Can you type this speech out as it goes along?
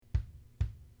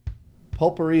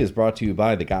Pulpery is brought to you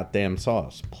by The Goddamn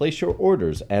Sauce. Place your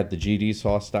orders at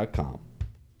thegdsauce.com.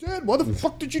 Dad, why the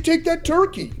fuck did you take that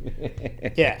turkey?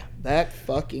 Yeah, that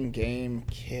fucking game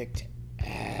kicked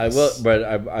ass.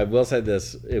 I will say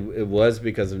this. It was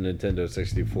because of Nintendo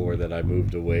 64 that I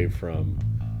moved away from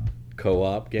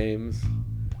co-op games.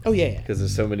 Oh, yeah. Because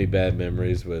there's so many bad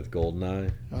memories with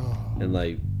GoldenEye. Oh. And,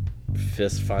 like,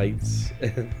 fist fights.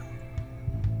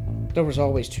 There was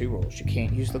always two rules. You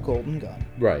can't use the golden gun.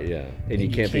 Right, yeah. And you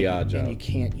can't be Oddjob. And you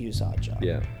can't use Oddjob.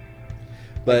 Yeah.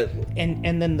 But...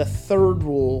 And then the third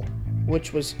rule,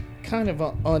 which was kind of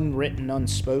an unwritten,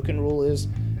 unspoken rule, is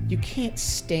you can't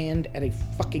stand at a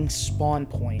fucking spawn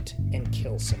point and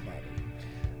kill somebody.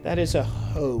 That is a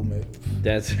hoe move.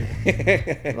 That's...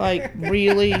 Like,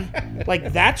 really?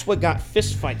 Like, that's what got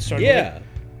fistfights started. Yeah. Like,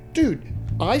 dude,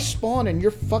 I spawn and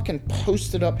you're fucking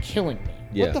posted up killing me.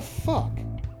 Yeah. What the fuck?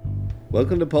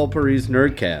 Welcome to Pulpery's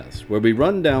Nerdcast, where we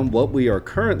run down what we are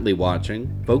currently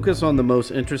watching, focus on the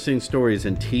most interesting stories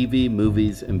in TV,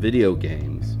 movies, and video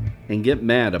games, and get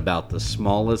mad about the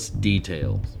smallest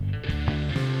details.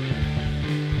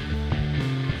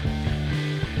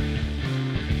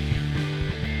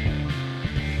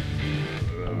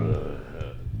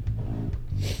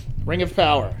 Ring of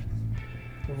Power.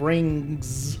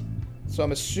 Rings. So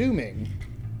I'm assuming...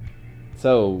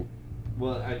 So,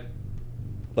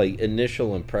 like,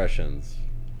 initial impressions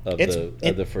of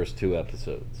the first two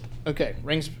episodes. Okay,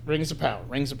 Rings of Power.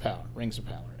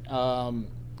 I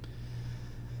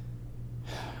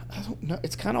don't know.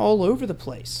 It's kind of all over the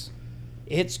place.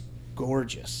 It's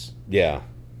gorgeous. Yeah.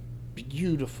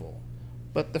 Beautiful.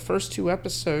 But the first two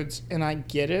episodes, and I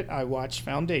get it, I watch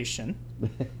Foundation.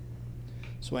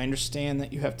 So I understand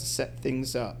that you have to set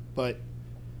things up, but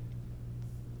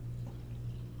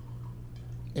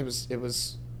it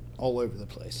was all over the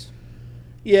place.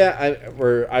 Yeah,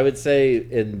 I would say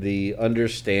in the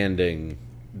understanding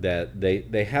that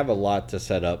they have a lot to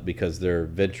set up because they're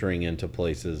venturing into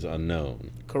places unknown.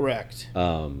 Correct.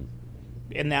 And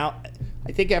now,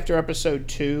 I think after episode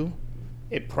 2,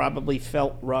 it probably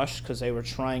felt rushed because they were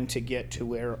trying to get to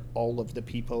where all of the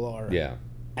people are. Yeah.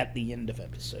 At the end of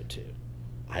episode 2.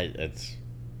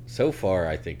 So far,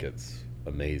 I think it's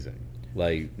amazing.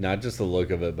 Like, not just the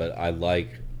look of it, but I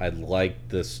like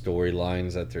the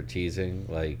storylines that they're teasing.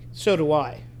 Like, so do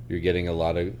I. You're getting a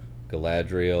lot of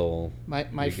Galadriel.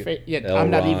 I'm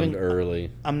not even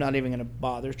early. I'm not even going to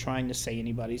bother trying to say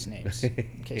anybody's names.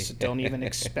 Okay, so don't even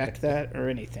expect that or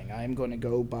anything. I'm going to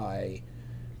go by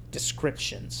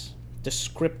descriptions,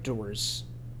 descriptors.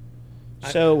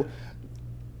 So,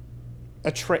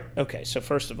 okay, so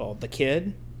first of all, the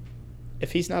kid,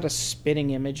 if he's not a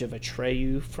spitting image of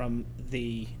Atreyu from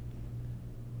the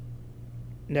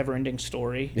Never-Ending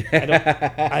Story,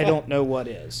 I don't know what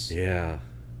is. Yeah.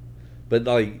 But,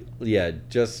 like, yeah,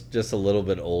 just a little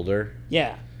bit older.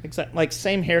 Yeah, exactly. Like,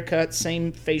 same haircut,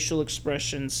 same facial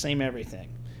expressions, same everything.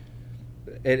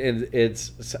 And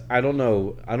it's, I don't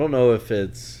know if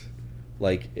it's,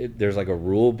 like, there's, like, a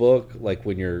rule book, like,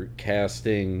 when you're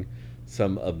casting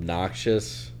some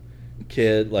obnoxious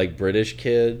kid, like British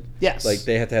kid. Yes. Like,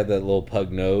 they have to have that little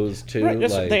pug nose, too. Right,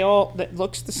 like, that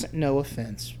looks the same. No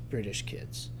offense, British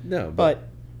kids. No, but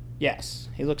yes,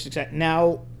 he looks exact.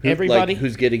 Now, everybody... Like,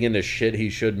 who's getting into shit he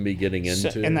shouldn't be getting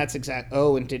into. And that's exact.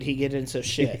 Oh, and did he get into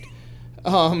shit?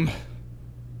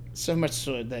 So much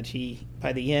so that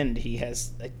by the end, he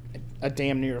has a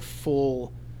damn near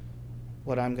full,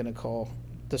 what I'm going to call,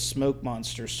 the smoke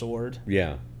monster sword.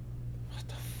 Yeah. What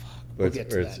the fuck? We'll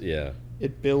get to that. Yeah.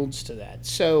 It builds to that.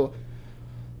 So,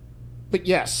 but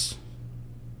yes,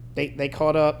 they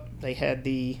caught up. They had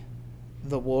the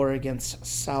war against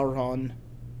Sauron.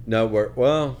 No, it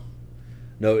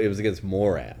was against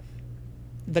Morath.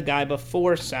 The guy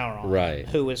before Sauron, right?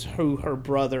 Who her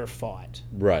brother fought,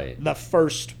 right? The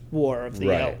first war of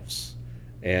the elves,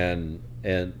 and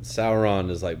Sauron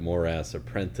is like Morath's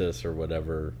apprentice or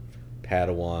whatever,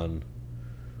 Padawan,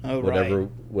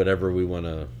 whatever we want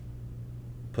to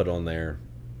put on there,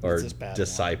 or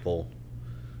disciple.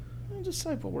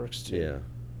 Disciple works too. Yeah,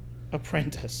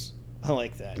 apprentice. I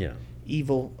like that. Yeah,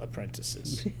 evil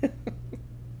apprentices.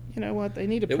 You know what? They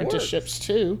need apprenticeships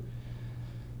too.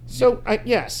 So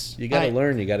yes, you got to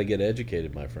learn. You got to get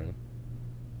educated, my friend.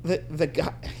 The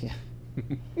guy,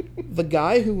 the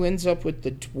guy who ends up with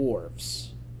the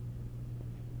dwarves,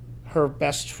 her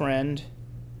best friend,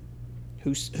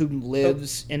 who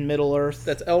lives in Middle Earth.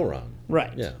 That's Elrond,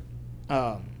 right? Yeah.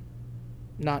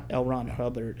 Not L. Ron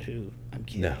Hubbard, who I'm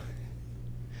kidding. No.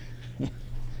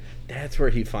 That's where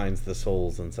he finds the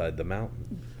souls inside the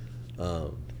mountain.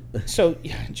 So,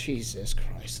 Jesus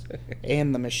Christ.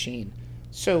 And the machine.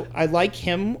 So I like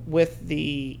him with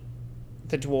the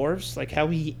dwarves, like how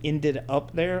he ended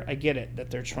up there. I get it that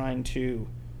they're trying to.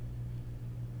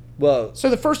 Well, So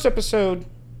the first episode,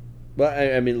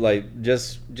 well, I mean, like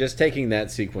just taking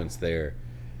that sequence there,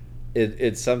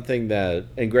 it's something that,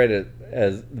 and granted,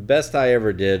 as the best I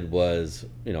ever did was,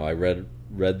 I read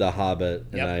The Hobbit,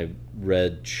 and Yep. I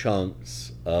read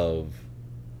chunks of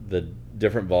the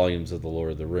different volumes of the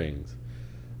Lord of the Rings.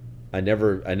 I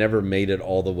never made it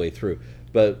all the way through,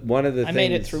 but one of the I things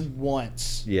made it through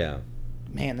once. Yeah,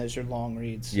 Man, those are long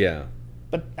reads. yeah,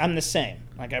 But I'm the same.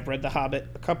 Like I've read The Hobbit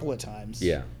a couple of times.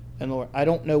 yeah. And lore. I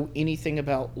don't know anything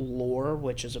about lore,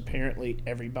 which is apparently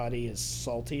everybody is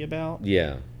salty about.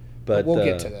 Yeah, But we'll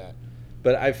get to that.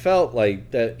 But I felt like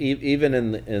that even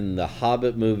in the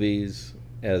Hobbit movies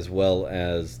as well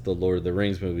as the Lord of the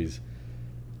Rings movies,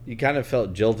 you kind of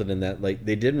felt jilted in that, like,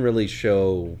 they didn't really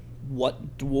show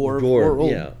What dwarf Dwarf,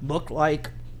 world yeah. looked like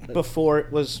before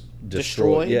it was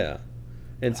destroyed. Yeah,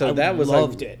 and so I that was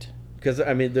loved like, it. because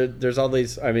I mean there's all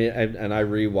these. I mean, and I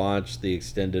rewatched the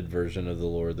extended version of the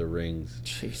Lord of the Rings.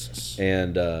 Jesus.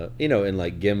 And and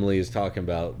like Gimli is talking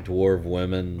about dwarf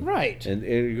women, Right. And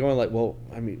you're going like, well,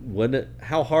 I mean,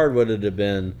 how hard would it have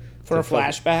been For a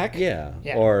flashback? Yeah.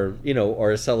 Yeah. Or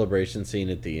a celebration scene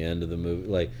at the end of the movie,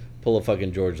 like pull a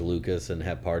fucking George Lucas and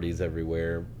have parties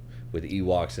everywhere with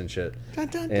Ewoks and shit. Dun,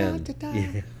 dun, And- dun, dun,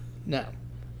 dun. yeah. No.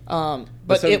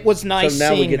 But So- it was nice so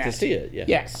now we seeing get that. to see it, yeah.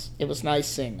 Yes, it was nice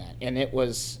seeing that. And it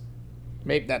was,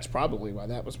 maybe that's probably why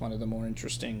that was one of the more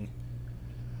interesting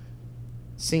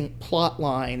plot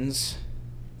lines,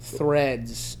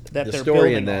 threads that The they're story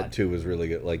building in that on. too was really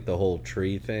good, like the whole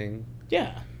tree thing,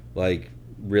 Yeah. like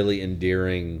really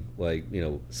endearing, like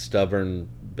stubborn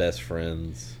best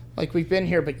friends. Like, we've been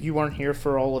here, but you weren't here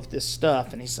for all of this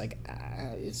stuff. And he's like,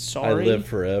 sorry. I live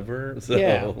forever. So,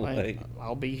 Yeah, like,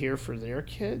 I'll be here for their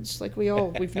kids. Like,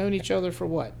 we've known each other for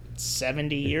what,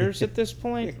 70 years at this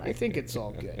point? I think it's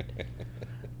all good.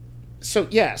 So,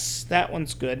 yes, that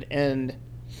one's good. And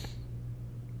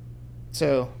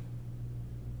so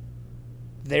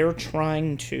they're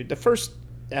trying to. The first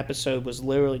episode was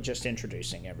literally just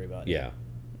introducing everybody. yeah.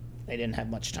 They didn't have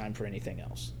much time for anything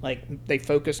else. Like, they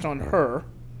focused on her,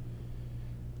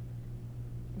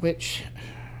 which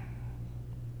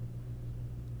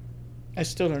I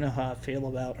still don't know how I feel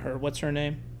about her. What's her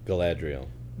name? Galadriel.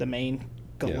 The main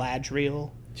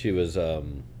Galadriel. She was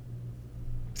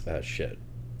shit.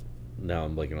 Now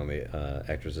I'm blanking on the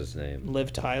actress's name.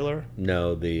 Liv Tyler.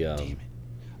 No, the Damn it.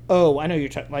 Oh, I know you're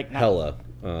talking like not,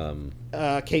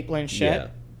 Hela. Kate Blanchett. Yeah.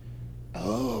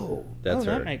 Oh, That's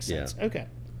that her, makes yeah. sense. Okay,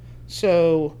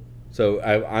 so So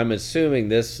I'm assuming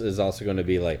this is also going to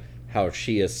be like how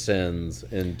she ascends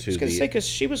into I was gonna the. say because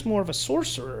she was more of a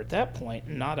sorcerer at that point,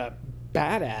 not a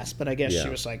badass. But I guess Yeah. she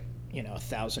was like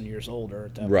 1,000 years older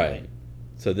at that Right. point.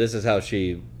 So this is how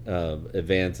she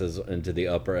advances into the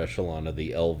upper echelon of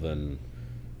the elven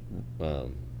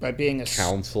By being a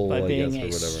council, by I being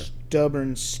guess, or a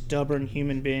whatever, stubborn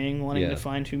human being wanting Yeah. to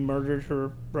find who murdered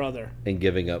her brother and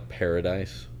giving up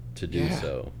paradise to do Yeah.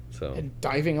 so. So and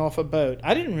diving off a boat.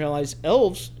 I didn't realize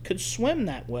elves could swim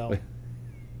that well.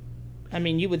 I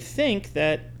mean, you would think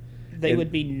that they And-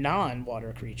 would be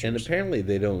non-water creatures. and apparently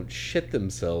they don't shit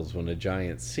themselves when a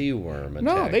giant sea worm attacks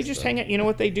no, they just them. hang out. You know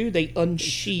what they do? They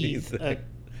unsheath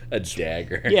a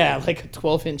dagger. yeah, like a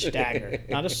 12-inch dagger,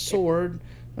 not a sword,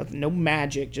 no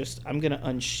magic. Just I'm gonna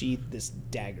unsheath this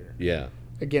dagger Yeah.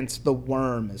 against the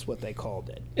worm, is what they called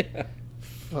it.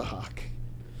 Fuck.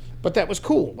 But that was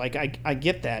cool. Like I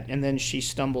get that. And then she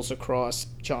stumbles across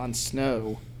Jon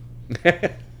Snow.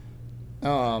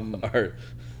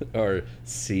 Or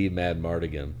see Mad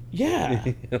Mardigan. Yeah,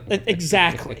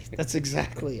 exactly. That's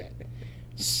exactly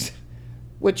it.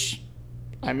 Which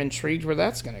I'm intrigued where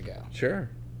that's going to go. Sure.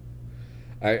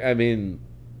 I mean,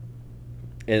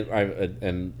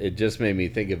 and it just made me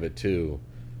think of it too.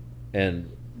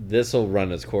 And this will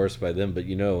run its course by then, but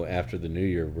after the new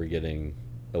year, we're getting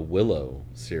a Willow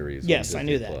series. on Yes, I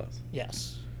Disney knew that. Plus.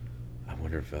 Yes. I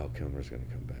wonder if Val Kilmer's going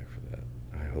to come back for that.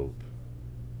 I hope.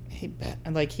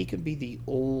 He could be the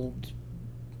old.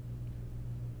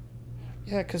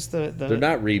 Yeah, because the They're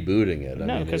not rebooting it.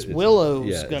 No, 'cause it's- Willow's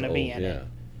it's gonna be old, in yeah. it.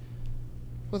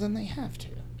 Well, then they have to.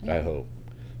 I hope.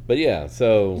 But yeah,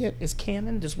 so Yeah, is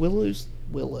canon? Does Willows?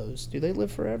 Do they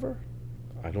live forever?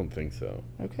 I don't think so.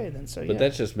 Okay, then so But yeah.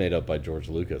 that's just made up by George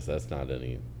Lucas. That's not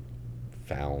any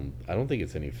found. I don't think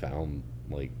it's any found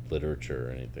like literature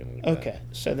or anything like that. Okay,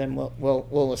 so then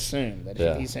we'll assume that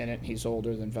Yeah. if he's in it, he's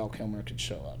older than Val Kilmer could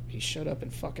show up. He showed up in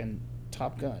fucking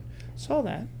Top Gun. Saw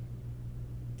that.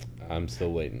 I'm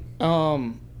still waiting.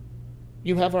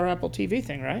 You have our Apple TV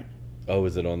thing, right? Oh,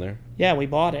 is it on there? Yeah, we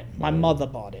bought it. My mother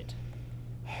bought it.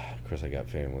 Of course, I got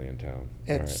family in town.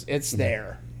 It's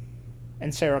there,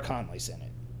 and Sarah Connolly's in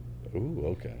it. Ooh,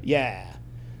 okay. Yeah.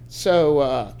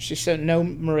 So she said no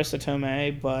Marissa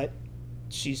Tomei, but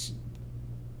she's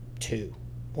 2,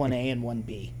 1A and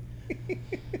 1B.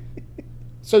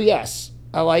 So yes,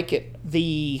 I like it.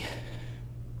 The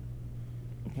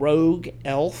rogue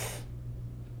elf,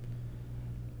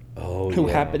 who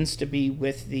happens to be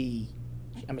with the,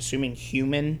 I'm assuming,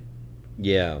 human.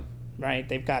 Yeah. Right?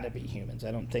 They've got to be humans.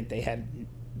 I don't think they had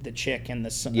the chick and the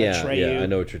Atreyu. Yeah, I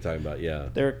know what you're talking about, yeah.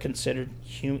 They're considered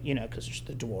human, because there's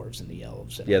the dwarves and the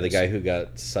elves. And the guy who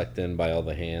got sucked in by all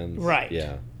the hands. Right.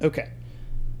 Yeah. Okay.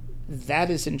 That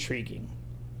is intriguing,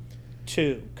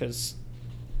 too, because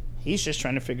he's just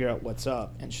trying to figure out what's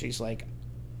up, and she's like,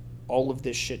 all of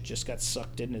this shit just got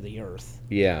sucked into the earth.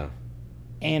 Yeah.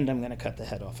 And I'm going to cut the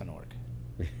head off an orc.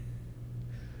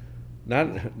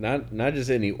 Not just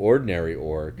any ordinary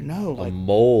orc. No, a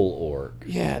mole orc.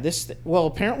 Yeah, well,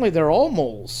 apparently they're all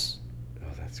moles. Oh,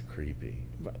 that's creepy.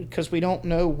 Because we don't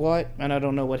know what, and I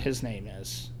don't know what his name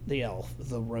is. The elf,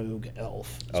 the rogue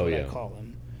elf. That's what I call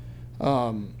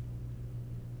him.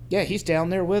 Yeah, he's down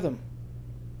there with him.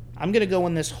 I'm gonna go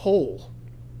in this hole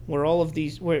where all of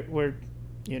these, where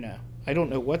I don't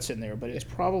know what's in there, but it's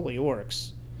probably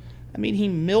orcs. I mean, he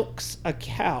milks a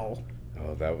cow.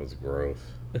 Oh, that was gross.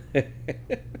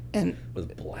 And it was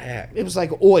black. It was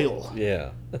like oil.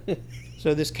 Yeah.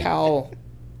 So this cow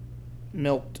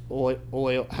milked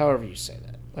oil, however you say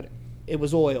that, but it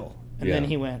was oil. And then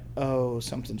he went, "Oh,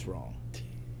 something's wrong."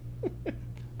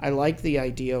 I like the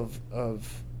idea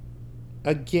of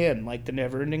again, like the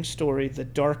never-ending story, the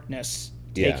darkness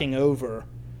taking over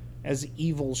as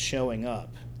evil showing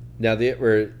up. Now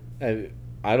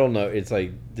I don't know. It's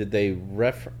like, did they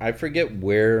I forget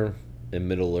where in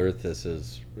Middle Earth this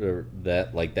is, or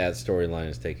that storyline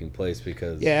is taking place,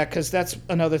 because that's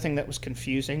another thing that was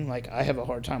confusing. Like, I have a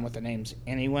hard time with the names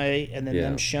anyway, and then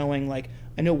them showing, like,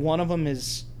 I know one of them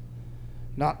is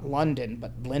not London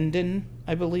but Linden,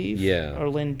 I believe, or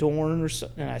Lindorn or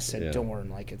something. And I said Dorn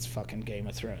like it's fucking Game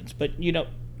of Thrones, but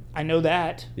I know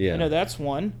that. I know that's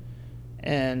one,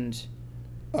 and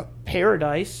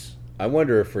Paradise. I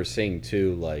wonder if we're seeing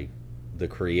too, like, the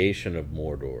creation of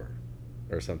Mordor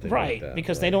or something like that. Right,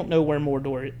 because they don't know where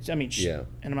Mordor is. I mean, and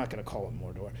I'm not going to call it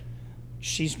Mordor.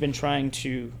 She's been trying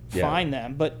to find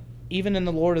them, but even in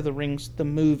the Lord of the Rings, the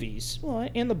movies,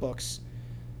 and the books,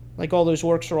 like, all those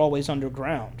orcs are always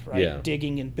underground, right? Yeah.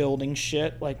 Digging and building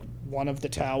shit, like one of the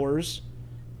towers.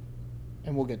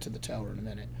 And we'll get to the tower in a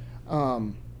minute.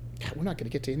 We're not going to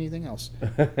get to anything else.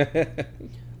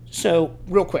 So,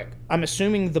 real quick, I'm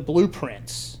assuming the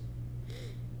blueprints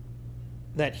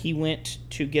that he went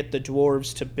to get the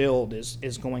dwarves to build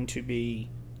is going to be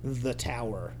the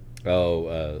tower.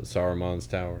 Oh, Saruman's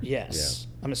tower? Yes.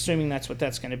 Yeah. I'm assuming that's what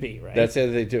that's going to be, right? That's the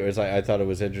other thing, too. It's like, I thought it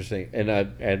was interesting.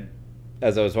 And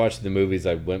as I was watching the movies,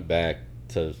 I went back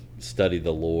to study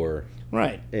the lore.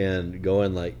 Right. And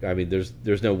going, like, I mean,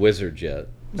 there's no wizards yet.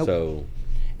 Nope. So...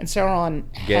 And Sauron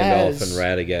Gandalf and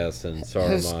Radagast and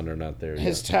Saruman are not there yet.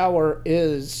 His tower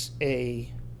is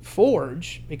a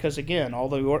forge, because again, all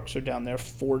the orcs are down there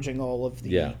forging all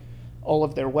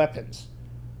of their weapons.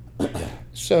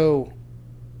 So,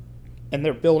 and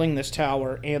they're building this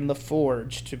tower and the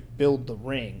forge to build the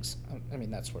rings. I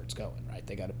mean, that's where it's going, right?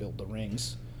 They got to build the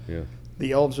rings. Yeah.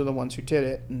 The elves are the ones who did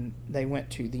it, and they went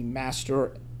to the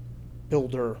master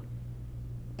builder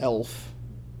elf.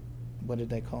 What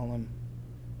did they call him?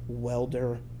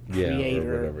 Welder,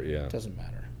 creator, or whatever, doesn't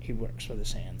matter. He works with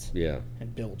his hands,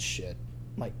 and builds shit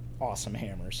like awesome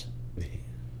hammers.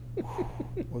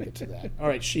 We'll get to that. All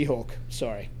right, She-Hulk.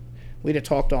 Sorry, we'd have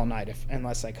talked all night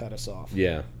unless I cut us off.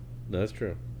 Yeah, no, that's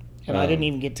true. And I didn't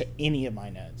even get to any of my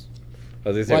notes.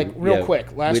 Real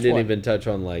quick, last one. We didn't even touch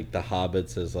on, like, the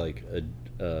hobbits as, like,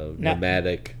 a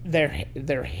nomadic. Their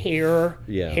hair,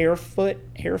 hair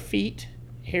feet,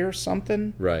 hair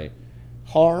something. Right.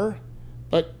 Har.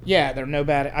 But, yeah, they're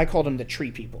nomadic. I called them the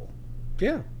tree people.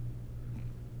 Yeah.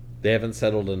 They haven't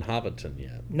settled in Hobbiton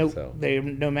yet. Nope. So.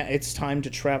 It's time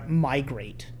to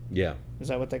migrate. Yeah. Is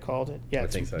that what they called it? Yeah, I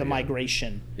think so,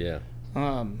 migration. Yeah.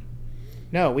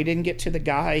 No, we didn't get to the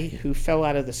guy who fell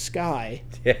out of the sky.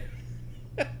 Yeah.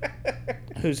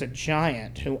 Who's a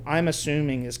giant, who I'm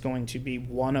assuming is going to be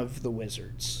one of the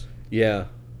wizards. Yeah.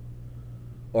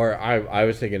 Or I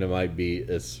was thinking it might be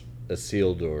a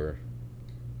Isildur.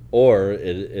 Or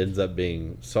it ends up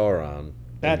being Sauron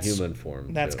in human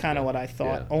form. That's kind of what I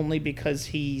thought, only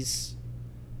because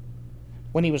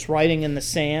when he was writing in the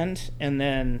sand, and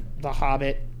then the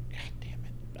Hobbit, God damn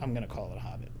it, I'm going to call it a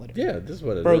Hobbit, Yeah, this is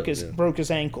what it broke is. his broke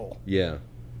his ankle. Yeah.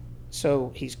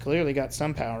 So he's clearly got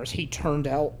some powers. He turned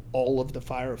out all of the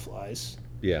fireflies,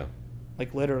 Yeah.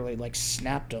 like literally, like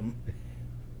snapped them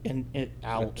and it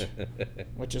out,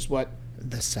 which is what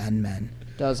the Sandman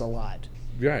does a lot,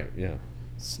 Right. Yeah.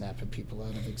 snapping people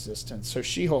out of existence. So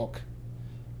She-Hulk,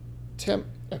 Tim.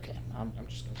 Okay, I'm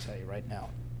just gonna tell you right now,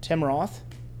 Tim Roth,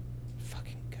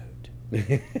 fucking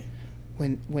goat.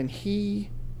 When he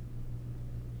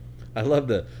I love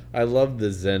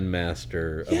the Zen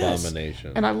Master Yes.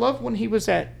 Abomination. And I love when he was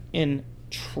in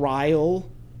trial,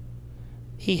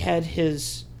 he had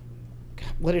his,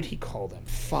 what did he call them?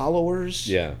 Followers?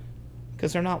 Yeah.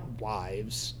 Because they're not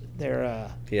wives.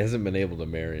 They're, He hasn't been able to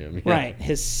marry him. Yet. right,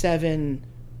 his 7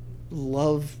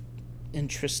 love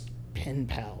interest pen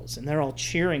pals. And they're all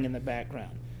cheering in the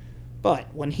background.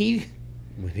 But when he,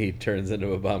 When he turns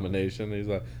into Abomination, he's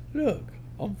like, "Look,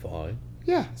 I'm fine.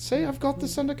 yeah, see, I've got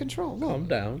this under control. Look, Calm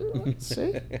down."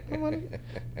 see?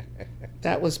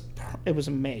 That was, it was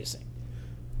amazing.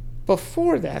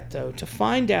 Before that, though, to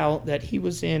find out that he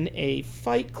was in a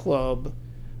fight club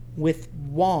with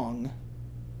Wong,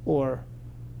 or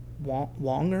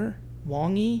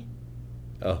Wongy?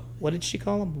 Oh. What did she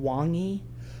call him? Wongy?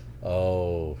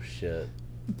 Oh shit.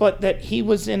 But that he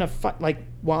was in a fight, like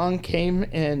Wong came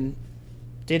and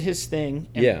did his thing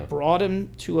and Yeah. brought him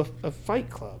to a fight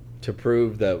club. To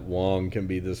prove that Wong can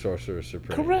be the Sorcerer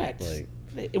Supreme. Correct.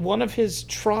 Like, One of his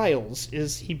trials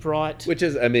is he brought... which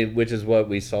is what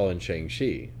we saw in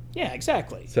Shang-Chi. Yeah,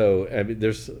 exactly. So I mean,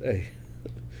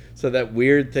 so that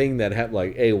weird thing that happened,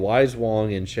 like, hey, why is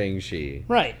Wong in Shang-Chi?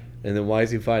 Right. And then why is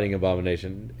he fighting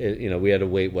Abomination? We had to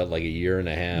wait, like a year and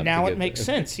a half. Now to it makes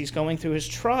sense. He's going through his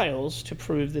trials to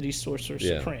prove that he's Sorcerer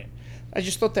Yeah. Supreme. I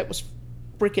just thought that was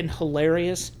freaking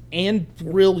hilarious and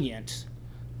brilliant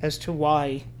as to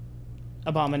why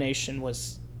Abomination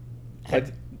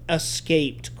had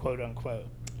escaped, quote unquote.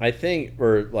 I think,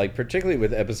 or like particularly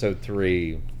with episode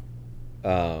 3,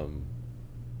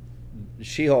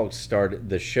 She-Hulk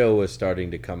the show is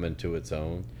starting to come into its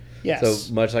own. Yes.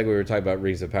 So much like we were talking about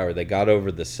Rings of Power, they got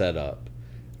over the setup,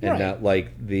 and Right. now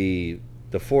like the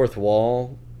fourth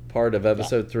wall part of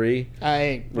episode 3,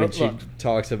 when she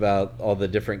talks about all the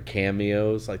different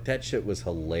cameos, like that shit was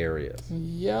hilarious.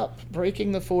 Yep,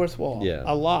 breaking the fourth wall. Yeah.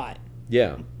 A lot.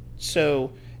 Yeah,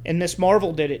 So, and Miss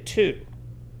Marvel did it too.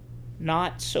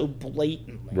 Not so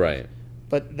blatantly. right.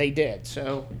 But they did.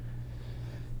 So,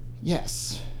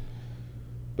 yes.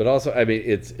 But also, I mean,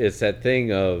 it's that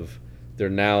thing of they're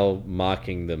now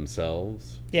mocking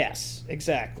themselves Yes,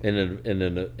 exactly.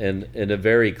 in a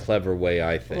very clever way,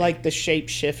 I think. Like the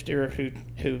shapeshifter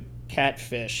who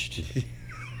catfished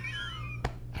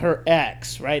her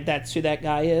ex, right? That's who that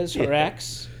guy is, her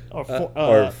ex?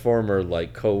 Or former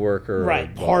like coworker, right,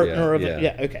 or, partner of it.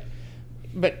 Yeah, okay.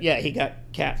 But yeah, he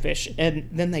got catfished. And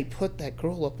then they put that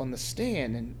girl up on the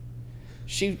stand, and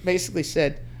she basically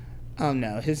said, oh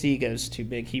no, his ego's too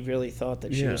big. He really thought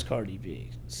that she Yeah. was Cardi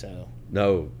B. So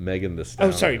No, Megan Thee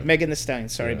Stallion. oh, sorry, Megan Thee Stallion.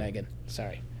 Sorry, Yeah. Megan.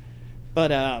 Sorry.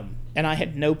 But and I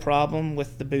had no problem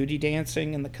with the booty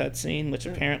dancing in the cutscene, which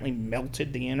apparently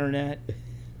melted the internet.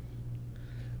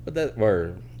 But that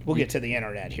or We'll get to the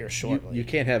internet here shortly. you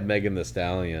can't have Megan Thee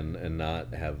Stallion and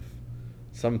not have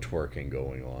some twerking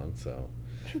going on. So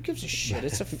Who gives a shit?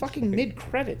 It's a fucking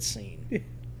mid-credit scene.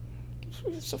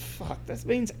 Who gives a fuck? That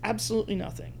means absolutely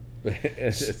nothing.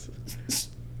 it's,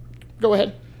 Go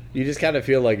ahead. you just kind of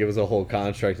feel like it was a whole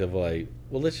construct of like,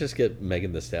 well, let's just get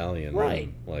Megan Thee Stallion, Right.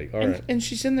 and, like, all right, And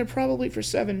she's in there probably for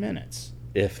 7 minutes.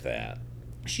 if that.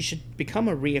 She should become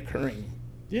a reoccurring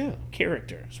Yeah,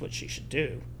 character, is what she should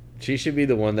do. she should be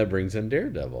the one that brings in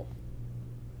Daredevil.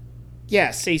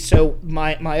 Yeah, see, so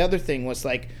my other thing was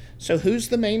like, so who's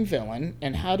the main villain,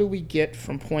 and how do we get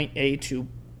from point A to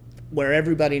where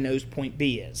everybody knows point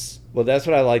B is? Well, that's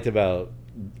what I liked about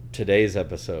today's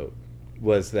episode,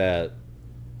 was that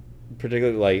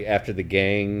particularly like after the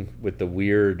gang with the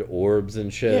weird orbs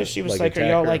and shit. Yeah, she was like, are attack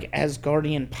y'all her. like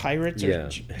Asgardian pirates? Or, Yeah.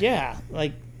 Yeah,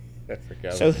 like, I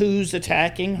forgot. so who's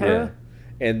attacking her?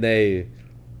 Yeah.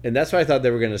 And that's what I thought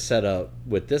they were going to set up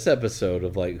with this episode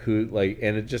of like who, like,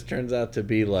 and it just turns out to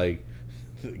be like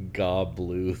Gob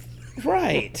Bluth.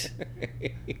 Right.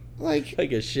 Like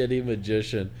Like a shitty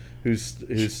magician who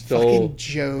stole, fucking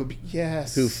Job,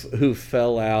 yes. who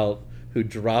fell out, who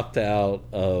dropped out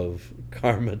of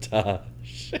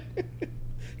Karmatage.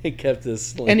 He kept his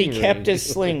sling and he ring. kept his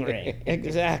sling ring.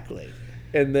 Exactly.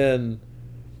 And then,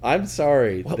 I'm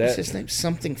sorry. What was his name?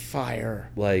 Something Fire.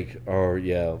 Like, or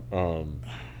yeah,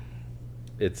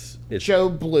 it's Joe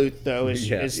Bluth, though, is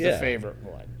Yeah, the yeah. favorite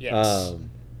one. Yes.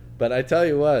 But I tell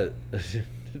you what,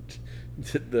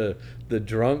 the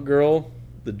drunk girl,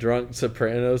 the drunk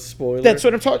Sopranos spoiler. That's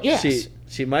what I'm talking. Yes.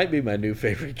 She might be my new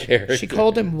favorite character. She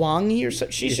called him Wangy or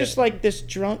something. She's just like this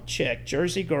drunk chick,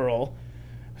 Jersey girl,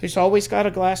 who's always got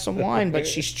a glass of wine, but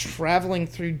she's traveling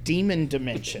through demon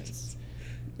dimensions.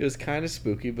 It was kind of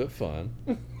spooky but fun.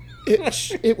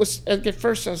 It was at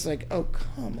first I was like, oh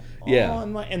come Yeah.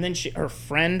 on, and then her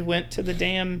friend went to the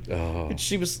damn. Oh. And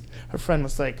her friend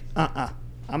was like,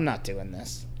 I'm not doing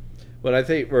this. But I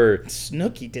think we're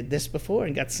Snooki did this before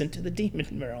and got sent to the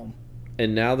demon realm.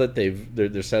 and now that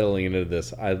they're settling into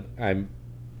this,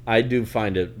 I do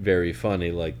find it very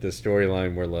funny, like the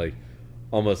storyline where like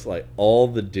almost like all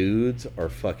the dudes are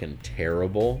fucking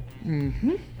terrible,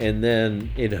 and then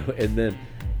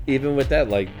even with that,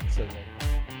 like. So,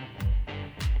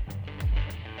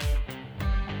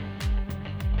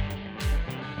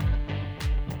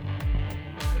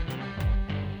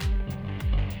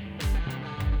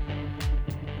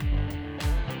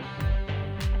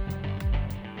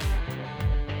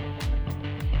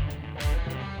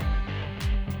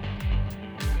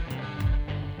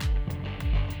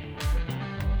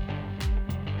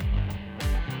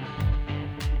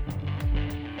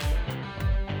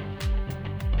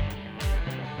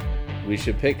 we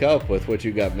should pick up with what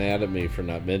you got mad at me for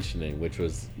not mentioning, which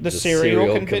was the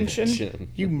cereal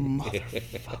convention. You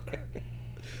motherfucker!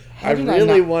 I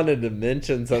really wanted to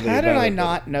mention something. How did I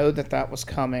not know that was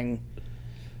coming?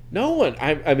 No one.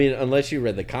 I mean, unless you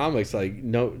read the comics, like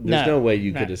there's no way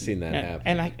you could have seen that happen.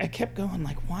 And I kept going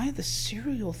like, why the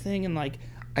cereal thing? And like,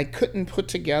 I couldn't put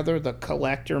together the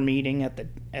collector meeting at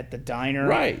the diner.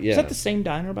 Right? Yeah. Is that the same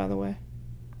diner, by the way?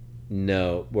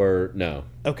 No.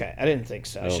 Okay, I didn't think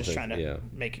so. I was just trying to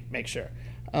make sure.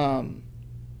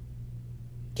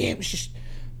 It was just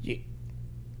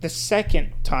the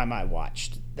second time I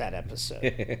watched that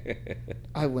episode,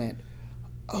 I went,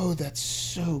 "Oh, that's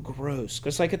so gross."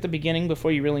 Because like at the beginning,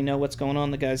 before you really know what's going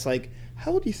on, the guy's like,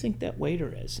 "How old do you think that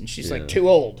waiter is?" And she's like, "Too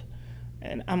old."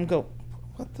 And I'm go,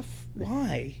 "What the?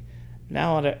 Why?"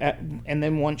 Now, and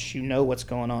then once you know what's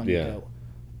going on, you go,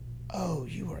 "Oh,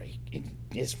 you are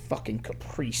his fucking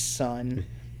Caprice son."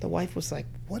 The wife was like,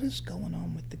 "What is going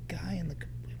on with the guy in the?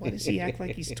 Why does he act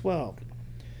like he's 12?"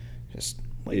 Just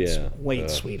wait,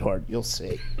 sweetheart, you'll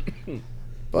see.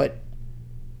 But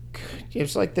it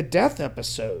was like the death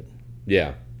episode.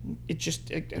 Yeah.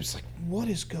 It was like, what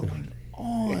is going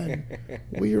on?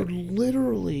 We are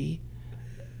literally.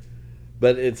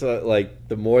 But it's like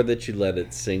the more that you let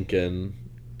it sink in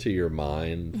to your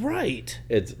mind, right?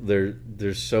 It's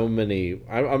there's so many.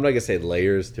 I'm not gonna say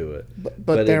layers to it,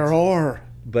 but there are.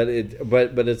 But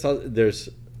it's all, there's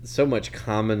so much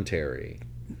commentary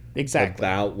exactly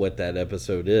about what that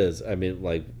episode is. I mean,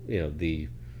 like the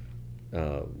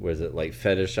was it like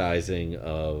fetishizing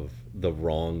of the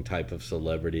wrong type of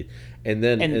celebrity, and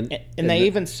then and they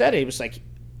even said it was like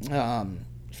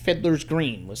Fiddler's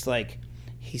Green was like,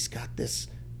 he's got this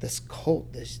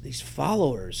cult, these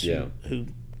followers who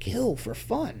kill for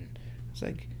fun. It's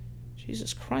like,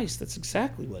 Jesus Christ, that's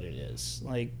exactly what it is.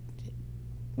 Like,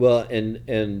 well,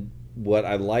 and what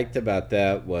I liked about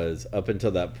that was up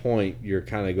until that point, you're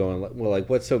kind of going, well, like,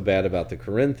 what's so bad about the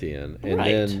Corinthian? And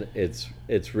then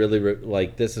it's really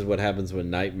like, this is what happens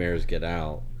when nightmares get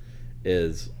out.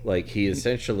 Is like he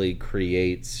essentially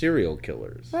creates serial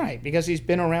killers, right? Because he's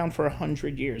been around for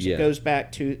 100 years. It goes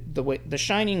back to the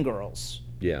Shining Girls,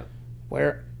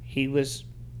 where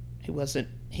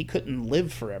he couldn't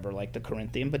live forever like the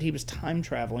Corinthian, but he was time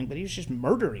traveling, but he was just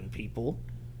murdering people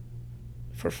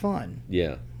for fun.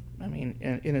 Yeah, I mean,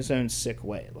 in his own sick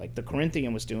way, like the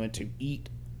Corinthian was doing to eat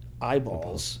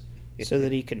eyeballs so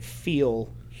that he could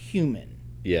feel human.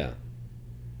 Yeah.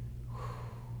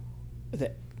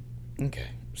 Okay,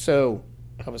 so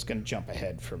I was going to jump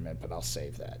ahead for a minute, but I'll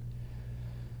save that.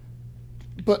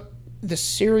 But the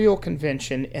cereal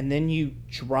convention, and then you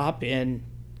drop in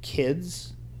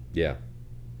kids. Yeah.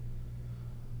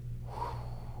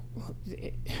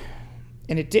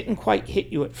 And it didn't quite hit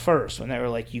you at first when they were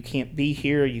like, you can't be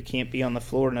here, you can't be on the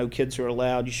floor, no kids are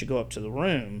allowed, you should go up to the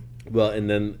room. Well,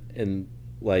 and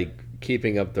like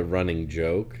keeping up the running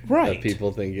joke. Right. That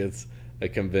people think it's a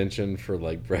convention for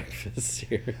like breakfast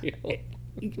cereal.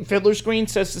 Fiddler's Green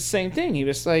says the same thing. He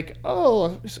was like,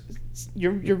 "Oh,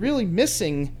 you're really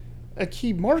missing a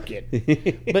key market."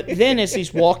 But then, as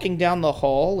he's walking down the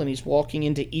hall and he's walking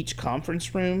into each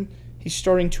conference room, he's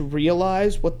starting to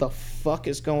realize what the fuck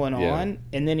is going on,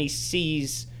 and then he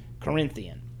sees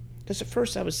Corinthian. Because at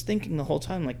first I was thinking the whole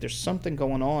time, like, there's something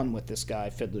going on with this guy,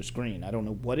 Fiddler's Green. I don't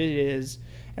know what it is,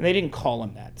 and they didn't call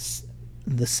him that.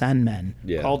 The Sandman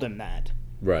called him that.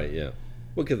 Right, yeah.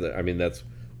 Well, because, I mean, that's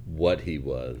what he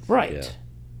was. Right.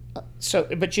 Yeah.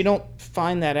 But you don't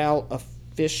find that out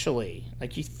officially.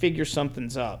 Like, you figure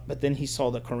something's up, but then he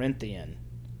saw the Corinthian,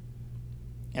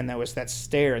 and there was that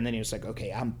stare, and then he was like,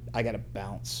 okay, I gotta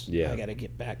bounce. Yeah. I gotta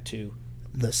get back to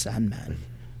the Sandman.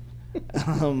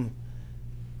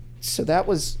 So that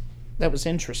was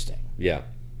interesting. Yeah.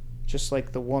 Just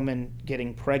like the woman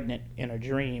getting pregnant in a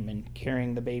dream and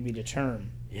carrying the baby to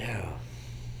term. Yeah.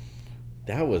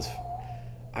 That was,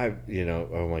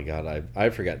 oh my God, I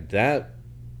forgot that.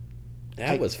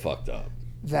 That was fucked up.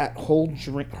 That whole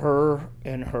dream, her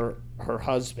and her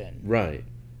husband. Right.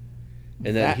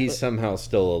 And that he's somehow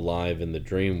still alive in the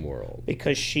dream world.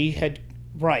 Because she had,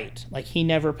 right, like he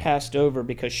never passed over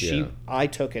because I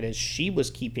took it as she was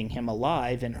keeping him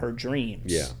alive in her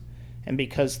dreams. Yeah. And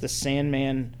because the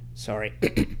Sandman,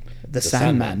 the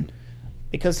Sandman,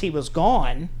 because he was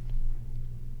gone,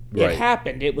 it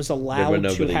happened. It was allowed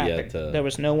to happen. There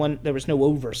was no one, there was no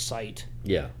oversight.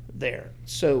 Yeah. There.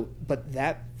 So, but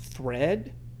that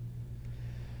thread,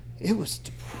 it was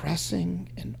depressing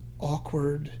and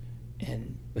awkward,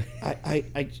 and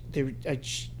I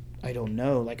don't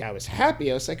know. Like, I was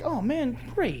happy. I was like, oh man,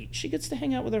 great. She gets to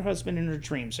hang out with her husband in her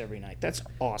dreams every night. That's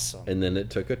awesome. And then it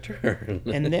took a turn.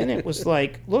 And then it was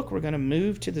like, look, we're gonna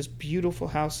move to this beautiful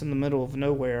house in the middle of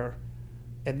nowhere.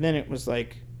 And then it was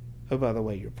like, oh, by the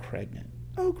way, you're pregnant.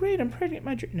 Oh, great, I'm pregnant.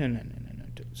 No,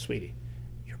 sweetie.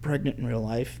 You're pregnant in real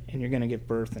life, and you're going to give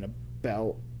birth in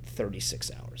about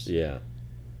 36 hours. Yeah.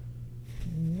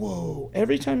 Whoa.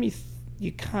 Every time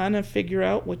you kind of figure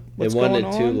out what's going on. And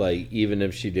wanted to, like, even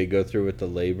if she did go through with the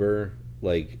labor,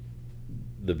 like,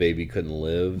 the baby couldn't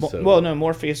live. So. Well, no,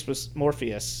 Morpheus,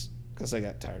 because I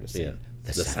got tired of saying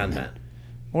the Sandman.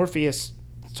 Morpheus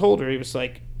told her, he was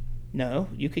like, no,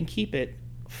 you can keep it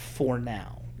for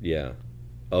now. Yeah.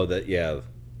 Oh,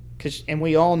 And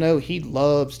we all know he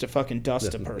loves to fucking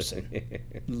dust a person.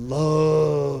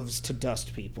 Loves to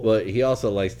dust people. Well, he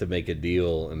also likes to make a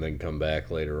deal and then come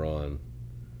back later on.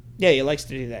 Yeah, he likes to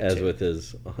do that, As too. with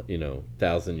his,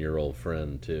 1,000-year-old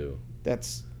friend, too.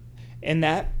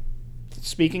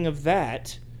 Speaking of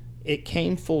that, it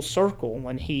came full circle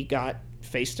when he got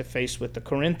face-to-face with the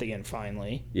Corinthian,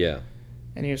 finally. Yeah.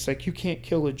 And he was like, you can't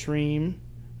kill a dream.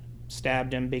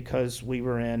 Stabbed him because we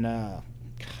were in, God,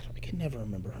 I can never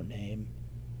remember her name.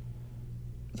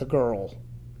 The girl.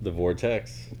 The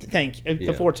Vortex? Thank you.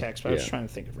 The Vortex, but I was trying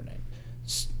to think of her name.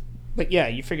 But yeah,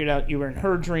 you figured out you were in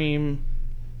her dream.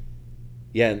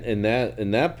 Yeah, and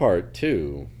that part,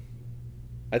 too,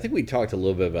 I think we talked a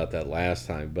little bit about that last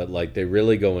time, but, like, they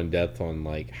really go in depth on,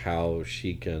 like, how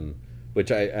she can, which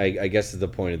I guess is the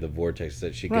point of the Vortex,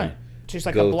 that she can... Right. She's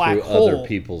like go a black through hole. Other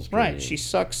people's dreams. Right. She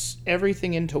sucks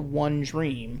everything into one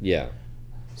dream. Yeah.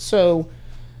 So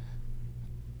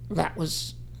that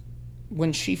was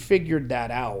when she figured that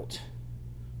out,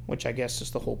 which I guess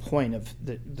is the whole point of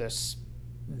the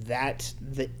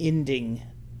ending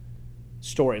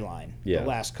storyline. Yeah. The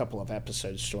last couple of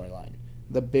episodes storyline.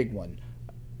 The big one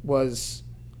was,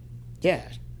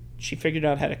 she figured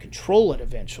out how to control it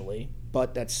eventually,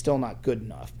 but that's still not good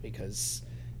enough because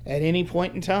at any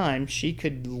point in time, she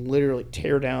could literally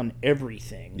tear down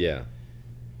everything. Yeah.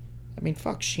 I mean,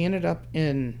 fuck, she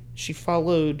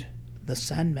followed the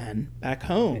Sandman back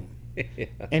home. Yeah.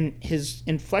 And his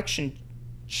inflection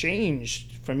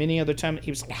changed from any other time.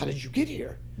 He was like, how did you get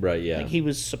here? Right, yeah. Like, he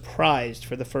was surprised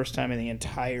for the first time in the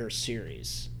entire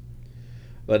series.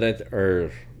 But you're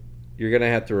going to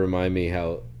have to remind me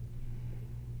how...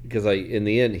 Because, like, in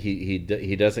the end, he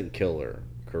doesn't kill her,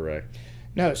 correct?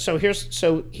 No, so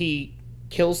he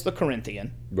kills the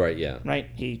Corinthian. Right, yeah. Right?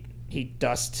 He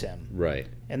dusts him. Right.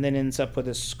 And then ends up with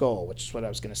his skull, which is what I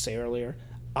was going to say earlier.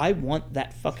 I want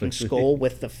that fucking skull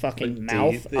with the fucking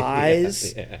mouth, teeth.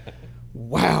 eyes. Yeah.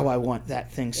 Wow, I want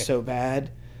that thing so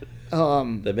bad.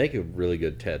 They make a really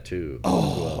good tattoo.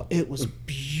 Oh, it was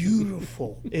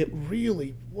beautiful. It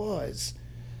really was.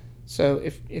 So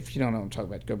if you don't know what I'm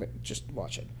talking about, go back, just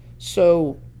watch it.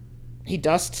 So he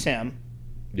dusts him.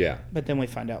 Yeah. But then we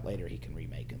find out later he can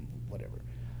remake him, whatever.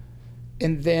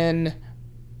 And then,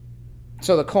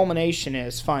 so the culmination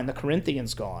is, fine, the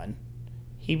Corinthian's gone.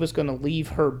 He was going to leave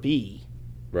her be.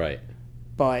 Right.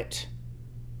 But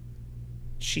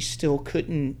she still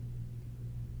couldn't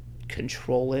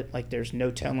control it. Like, there's no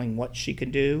telling what she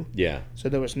could do. Yeah. So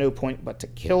there was no point but to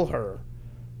kill her.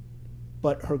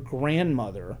 But her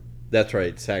grandmother... That's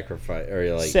right, sacrifice,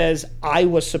 or like... says, I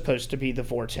was supposed to be the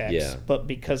Vortex, yeah. But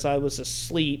because I was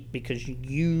asleep, because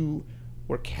you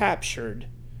were captured,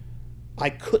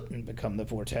 I couldn't become the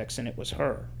Vortex, and it was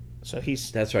her. So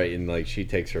he's That's right, and like she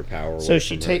takes her power. So away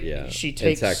she from her, take- she and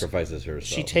takes- sacrifices herself.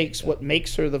 she takes what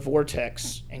makes her the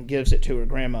vortex and gives it to her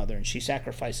grandmother, and she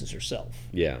sacrifices herself,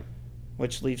 Yeah,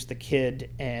 which leaves the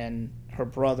kid and her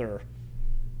brother.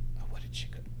 Oh, what did she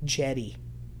call Jetty?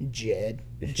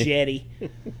 Jetty.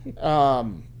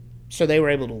 So they were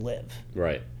able to live,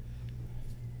 right.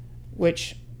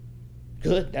 which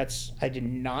good. I did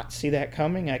not see that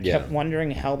coming. I kept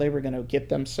wondering how they were going to get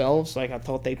themselves. Like I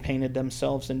thought they painted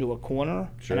themselves into a corner,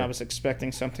 Sure. and I was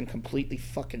expecting something completely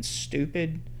fucking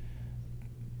stupid.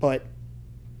 But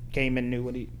Gaiman knew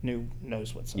what he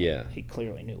knows what's up. Yeah. He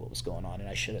clearly knew what was going on, and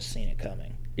I should have seen it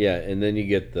coming. Yeah, and then you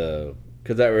get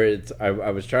because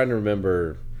I was trying to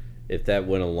remember if that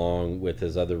went along with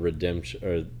his other redemption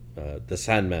or the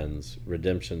Sandman's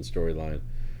redemption storyline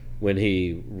when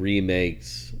he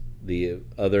remakes the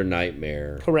other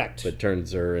Nightmare, Correct. but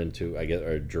turns her into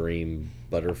a dream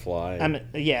butterfly.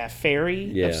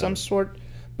 Fairy of some sort.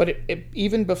 But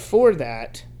even before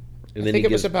that, And I then think he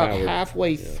it was gives about power-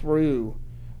 halfway through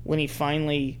when he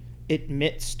finally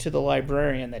admits to the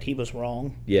librarian that he was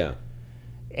wrong. Yeah,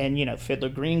 And, Fiddler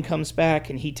Green comes back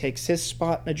and he takes his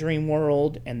spot in the dream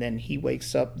world. And then he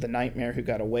wakes up the Nightmare who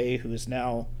got away, who is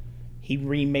now, he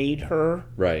remade her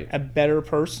right. a better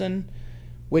person,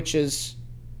 which is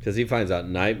Because he finds out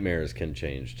nightmares can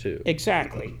change too.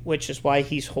 exactly, which is why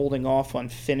he's holding off on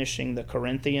finishing the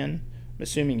Corinthian. I'm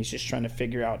assuming he's just trying to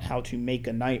figure out how to make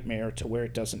a nightmare to where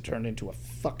it doesn't turn into a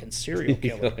fucking serial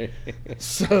killer.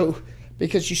 So,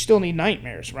 because you still need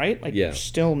nightmares, right? Like, Yeah. you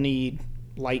still need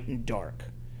light and dark.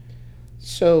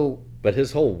 So, But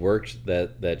his whole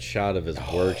that shot of his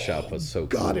workshop was so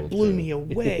God, cool. it blew too. me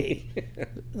away.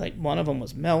 Like, one of them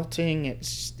was melting.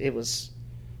 It's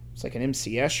like an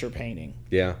MC Escher painting.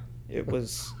 Yeah. It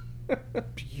was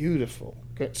beautiful.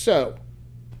 Good. So,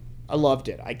 I loved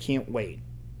it. I can't wait.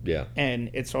 Yeah. And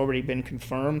it's already been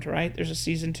confirmed, right? There's a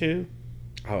season 2?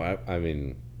 Oh, I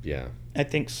mean, yeah. I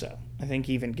think so. I think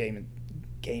even Gaiman,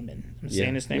 I'm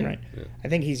saying his name right? Yeah. I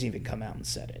think he's even come out and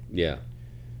said it. Yeah.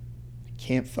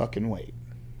 Can't fucking wait.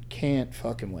 Can't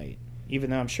fucking wait. Even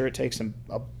though I'm sure it takes him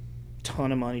a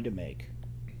ton of money to make.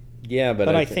 Yeah,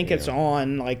 But I think it's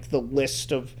on like the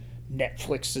list of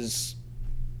Netflix's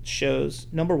shows.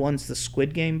 Number 1's the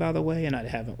Squid Game, by the way, and I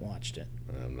haven't watched it.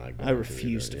 I'm not going I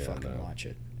refuse to either. Yeah, fucking no. watch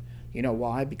it. You know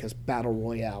why? Because Battle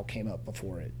Royale came up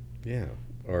before it. Yeah.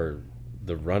 Or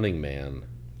The Running Man.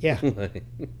 Yeah.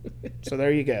 So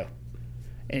there you go.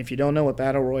 And if you don't know what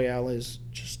Battle Royale is,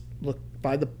 just look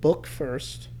by the book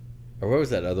first. Or what was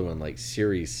that other one? Like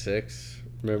Series 6?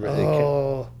 Remember?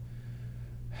 Oh,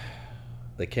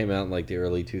 They came out in like the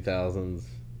early 2000s.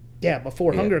 yeah,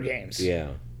 before Yeah. Hunger Games. Yeah.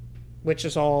 Which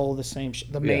is all the same.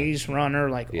 The Maze Runner,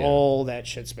 like Yeah. all that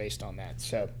shit's based on that.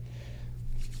 So,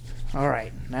 all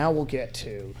right, now we'll get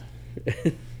to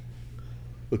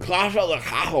The Clash of the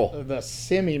Castle. the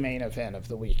semi-main event of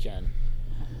the weekend.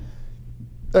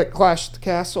 Clash at the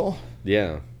Castle.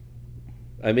 Yeah.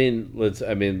 I mean,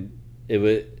 it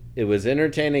was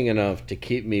entertaining enough to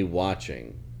keep me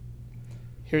watching.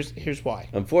 Here's why.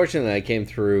 Unfortunately, I came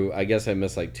through. I guess I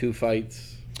missed like 2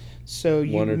 fights. So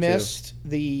you One or two. missed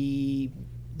the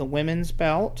women's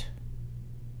bout.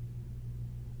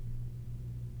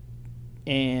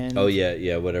 And Oh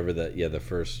yeah, whatever that. Yeah, the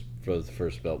first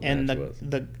belt and match was.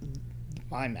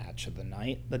 my match of the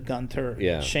night, the Gunther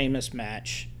Yeah. Sheamus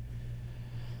match.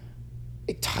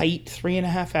 A tight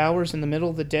 3.5 hours in the middle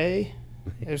of the day.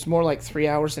 It was more like 3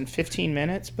 hours and 15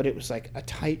 minutes, but it was like a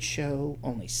tight show,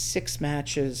 only 6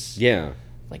 matches. Yeah,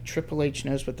 Like Triple H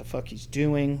knows what the fuck he's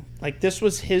doing. Like this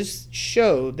was his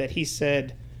show that he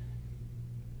said,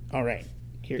 "All right,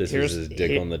 This is his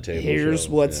dick on the table Here's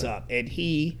show." what's Yeah. up," and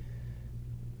he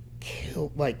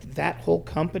killed like that whole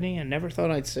company. I never thought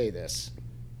I'd say this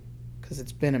because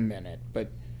it's been a minute,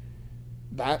 but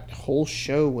that whole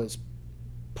show was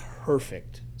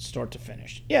perfect, start to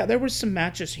finish. Yeah, there were some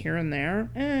matches here and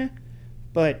there,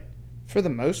 but for the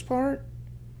most part,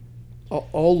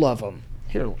 all of them.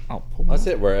 Here, I'll pull that's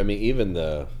them. it. Where I mean, even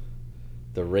the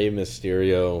Rey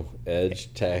Mysterio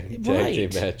Edge tag Right. team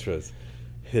match was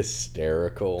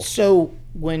hysterical. So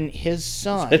when his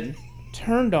son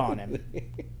turned on him,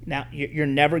 now you're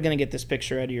never going to get this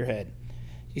picture out of your head.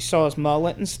 You saw his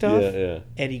mullet and stuff. Yeah.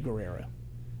 Eddie Guerrero,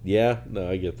 Yeah, no,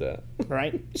 I get that.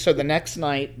 right? So the next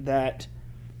night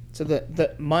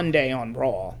the Monday on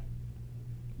Raw,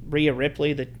 Rhea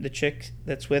Ripley, the chick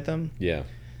that's with him, Yeah.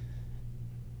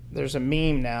 there's a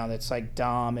meme now that's like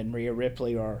Dom and Rhea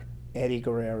Ripley are Eddie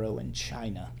Guerrero in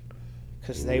China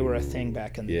because they were a thing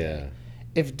back in the Yeah. day.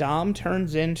 If Dom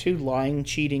turns into lying,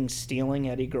 cheating, stealing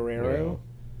Eddie Guerrero,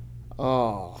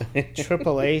 oh,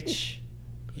 Triple H,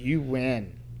 you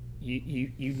win.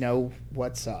 You know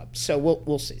what's up. So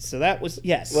we'll see. So that was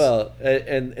yes. Well,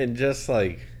 and just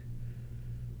like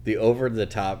the over the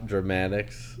top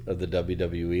dramatics of the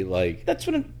WWE, like that's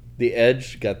what the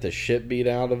Edge got the shit beat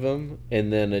out of him,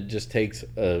 and then it just takes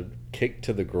a kick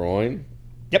to the groin.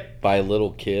 Yep. By a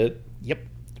little kid. Yep.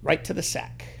 Right to the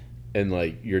sack. And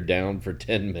like you're down for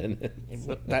 10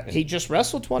 minutes. He just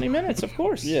wrestled 20 minutes, of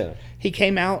course. Yeah.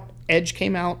 Edge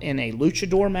came out in a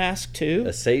luchador mask too.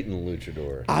 A Satan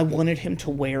luchador. I wanted him to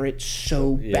wear it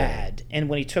so bad. And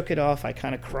when he took it off, I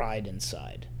kind of cried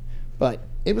inside. But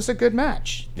it was a good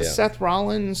match. The Seth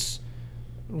Rollins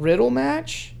Riddle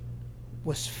match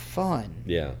was fun.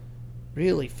 Yeah.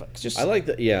 Really fun. I like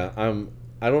that. Yeah.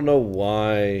 I don't know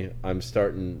why I'm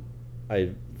starting.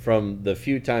 From the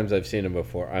few times I've seen him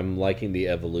before, I'm liking the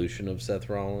evolution of Seth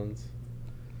Rollins.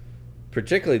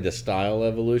 Particularly the style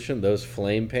evolution. Those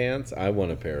flame pants, I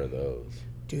want a pair of those.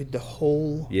 Dude, the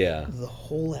whole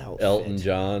outfit. Elton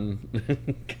John.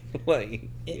 Like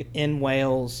in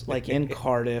Wales, like in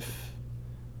Cardiff,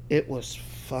 it was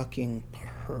fucking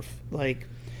perfect. Like,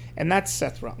 and that's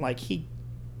Seth Rollins. Like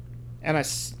and I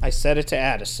said it to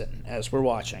Addison as we're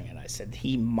watching, and I said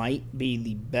he might be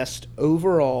the best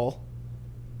overall.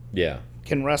 Yeah.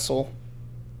 Can wrestle,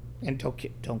 and don't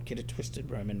get it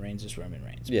twisted. Roman Reigns is Roman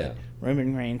Reigns. Yeah. But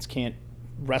Roman Reigns can't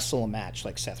wrestle a match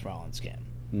like Seth Rollins can.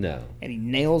 No. And he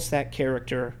nails that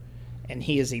character, and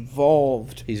he has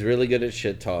evolved. He's really good at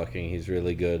shit talking. He's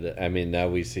really good. I mean, now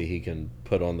we see he can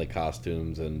put on the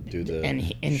costumes and do the and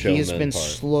he has been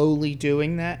slowly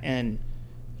doing that, and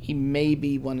he may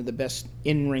be one of the best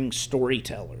in-ring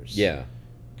storytellers. Yeah.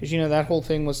 Because that whole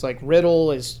thing was like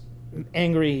Riddle is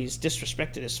angry, he's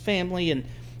disrespected his family, and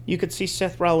you could see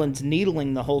Seth Rollins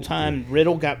needling the whole time.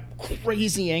 Riddle got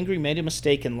crazy angry, made a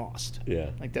mistake, and lost. Yeah.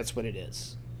 Like, that's what it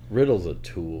is. Riddle's a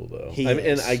tool, though. He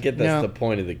is. And I get that's the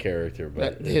point of the character,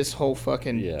 but his whole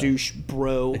fucking douche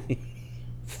bro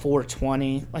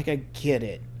 420, like, I get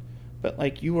it. But,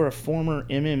 like, you were a former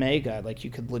MMA guy. Like, you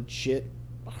could legit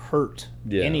hurt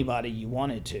anybody you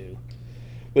wanted to.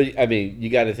 But, I mean, you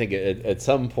got to think at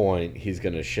some point he's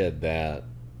going to shed that.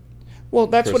 Well,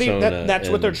 that's what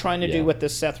what they're trying to do with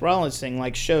this Seth Rollins thing.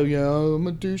 Like, show, I'm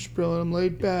a douche, bro, and I'm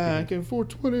laid back, and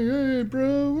 428,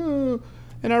 bro,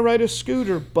 and I ride a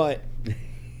scooter. But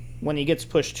when he gets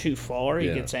pushed too far, he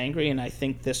gets angry, and I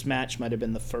think this match might have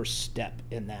been the first step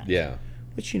in that. Yeah.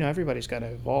 Which, everybody's got to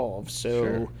evolve. So,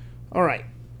 sure. All right.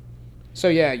 So,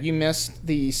 you missed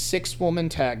the 6-woman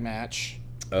tag match,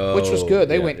 which was good.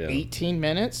 They went 18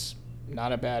 minutes.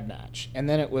 Not a bad match. And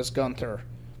then it was Gunther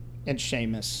and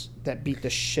Sheamus that beat the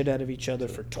shit out of each other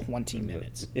for 20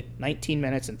 minutes. 19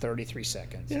 minutes and 33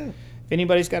 seconds. Yeah. If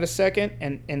anybody's got a second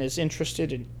and is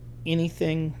interested in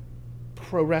anything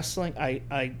pro wrestling,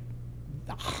 I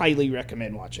highly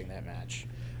recommend watching that match.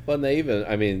 Well,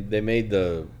 and they made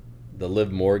the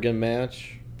Liv Morgan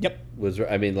match. Yep.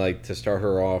 To start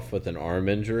her off with an arm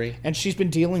injury. And she's been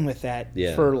dealing with that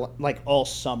for, like, all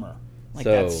summer. Like,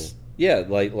 that's... Yeah,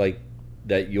 like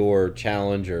that your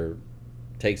challenger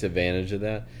takes advantage of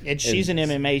that. And she's an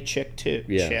MMA chick, too.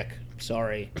 Yeah.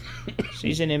 Sorry.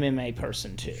 She's an MMA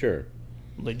person, too. Sure.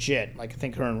 Legit. Like, I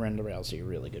think her and Ronda Rousey are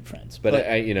really good friends. But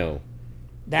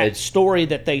that story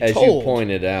that they told... As you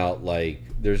pointed out, like,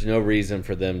 there's no reason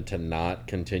for them to not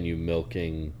continue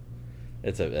milking...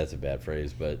 That's a bad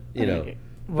phrase, but,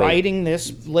 riding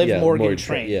this Liv Morgan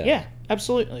train. Yeah. Yeah,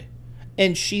 absolutely.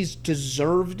 And she's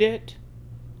deserved it.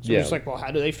 So it's like, well,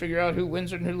 how do they figure out who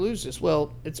wins and who loses?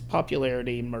 Well, it's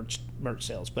popularity and merch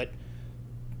sales, but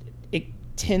it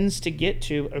tends to get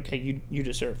to, okay, you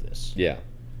deserve this. Yeah.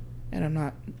 And I'm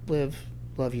not, Liv,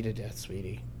 love you to death,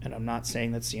 sweetie. And I'm not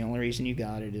saying that's the only reason you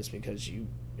got it is because you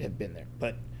have been there.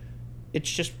 But it's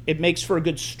just, it makes for a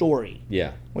good story.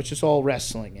 Yeah. Which is all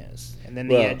wrestling is. And then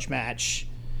the Edge match.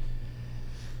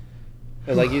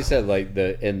 And like you said, like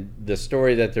the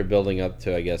story that they're building up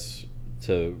to, I guess,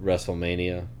 to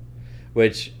WrestleMania,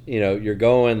 which, you're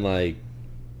going like,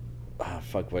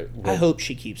 what? I hope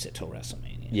she keeps it till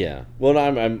WrestleMania. Yeah. Well,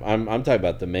 I'm talking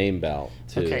about the main bout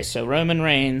too. Okay, so Roman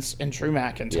Reigns and Drew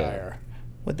McIntyre.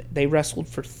 They wrestled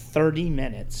for 30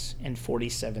 minutes and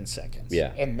 47 seconds.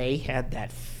 Yeah. And they had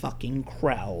that fucking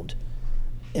crowd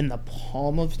in the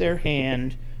palm of their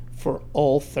hand for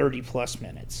all 30 plus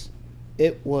minutes.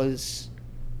 It was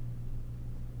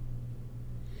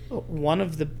one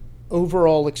of the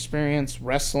overall experience,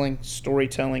 wrestling,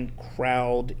 storytelling,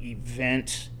 crowd,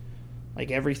 event. Like,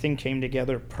 everything came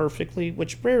together perfectly,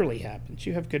 which rarely happens.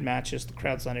 You have good matches, the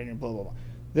crowd's not in your blah, blah, blah.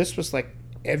 This was like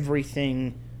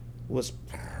everything was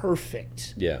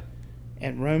perfect. Yeah.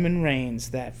 And Roman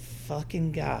Reigns, that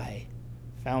fucking guy,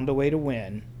 found a way to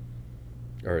win.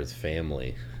 Or his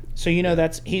family. So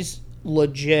he's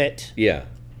legit Yeah.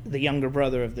 the younger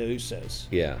brother of the Usos.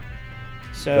 Yeah.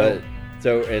 So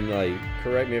And like,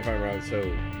 correct me if I'm wrong. So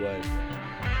what?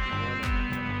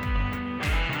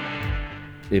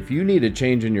 If you need a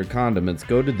change in your condiments,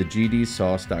 go to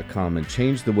thegdsauce.com and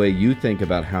change the way you think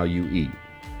about how you eat.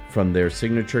 From their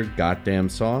signature goddamn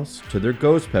sauce to their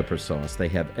ghost pepper sauce, they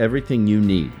have everything you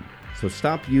need. So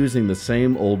stop using the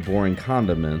same old boring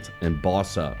condiments and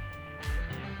boss up.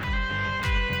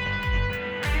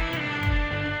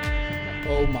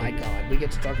 oh my God, we get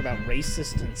to talk about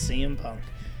racist and CM Punk.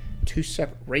 Two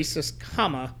separate racist,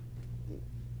 comma,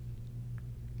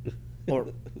 or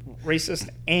racist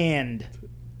and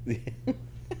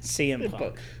CM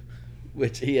Punk.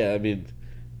 Which, yeah, I mean,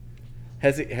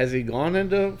 has he gone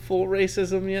into full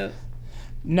racism yet?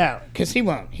 No, because he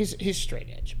won't. He's straight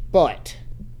edge, but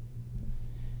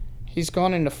he's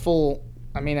gone into full.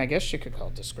 I mean, I guess you could call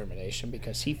it discrimination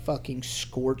because he fucking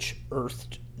scorch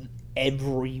earthed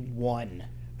everyone.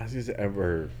 I was just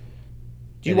ever.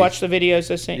 Do you watch the videos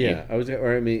I sent you? Yeah,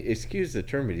 excuse the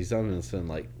term, but he's on this in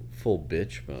like full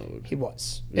bitch mode. He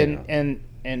was, Yeah.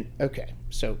 and okay,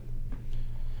 so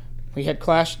we had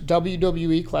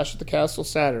WWE Clash at the Castle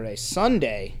Saturday.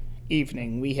 Sunday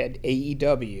evening we had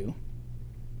AEW,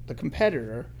 the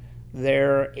competitor,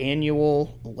 their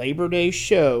annual Labor Day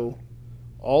show,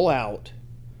 All Out.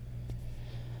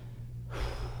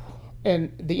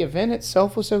 And the event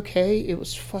itself was okay. It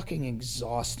was fucking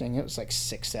exhausting. It was like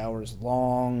 6 hours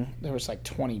long. There was like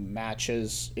 20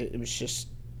 matches. It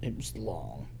was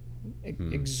long.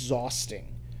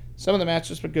 Exhausting. Some of the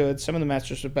matches were good. Some of the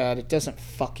matches were bad. It doesn't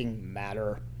fucking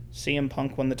matter. CM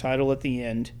Punk won the title at the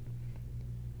end.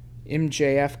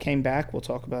 MJF came back. We'll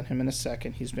talk about him in a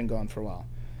second. He's been gone for a while.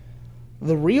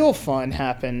 The real fun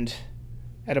happened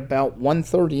at about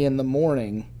 1:30 in the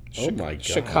morning. Oh my God.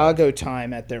 Chicago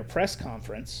time at their press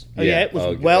conference. Oh Yeah. yeah, it was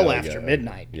Okay. well Oh, after yeah.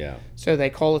 midnight. Yeah. So they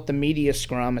call it the media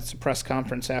scrum. It's a press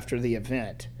conference after the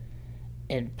event.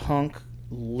 And Punk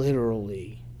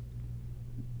literally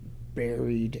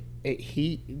buried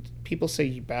it. People say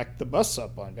he backed the bus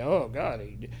up on. Oh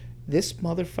God, this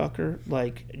motherfucker,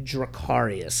 like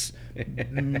Dracarius,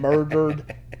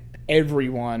 murdered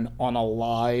everyone on a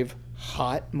live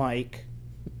hot mic.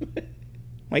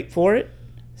 Wait for it.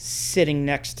 Sitting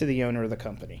next to the owner of the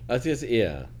company. I was just,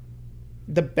 yeah.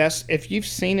 The best, if you've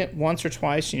seen it once or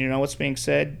twice and you know what's being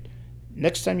said,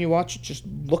 next time you watch it, just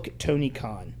look at Tony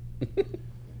Khan.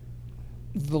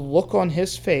 The look on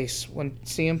his face when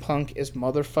CM Punk is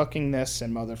motherfucking this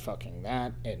and motherfucking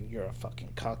that, and you're a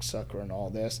fucking cocksucker and all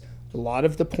this. A lot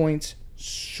of the points,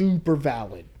 super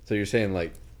valid. So you're saying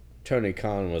like Tony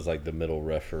Khan was like the middle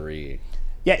referee.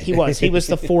 Yeah, he was. He was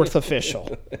the fourth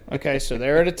official. Okay, so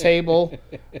they're at a table.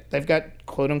 They've got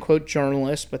quote-unquote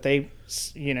journalists, but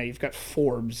you've got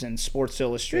Forbes and Sports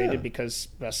Illustrated Yeah. because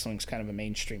wrestling's kind of a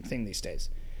mainstream thing these days.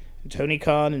 And Tony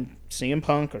Khan and CM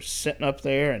Punk are sitting up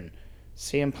there, and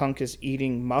CM Punk is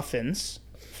eating muffins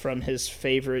from his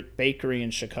favorite bakery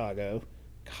in Chicago.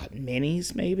 God,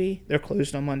 Minnie's maybe? They're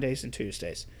closed on Mondays and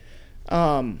Tuesdays.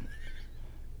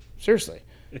 Seriously.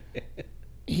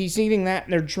 He's eating that,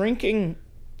 and they're drinking...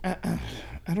 I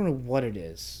don't know what it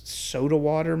is. Soda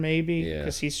water, maybe,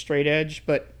 because he's straight edge.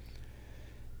 But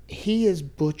he is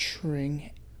butchering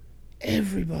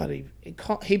everybody.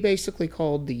 He basically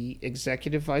called the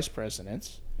executive vice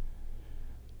presidents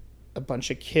a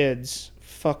bunch of kids,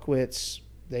 fuckwits.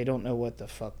 They don't know what the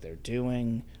fuck they're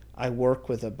doing. I work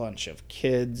with a bunch of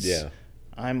kids. Yeah.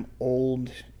 I'm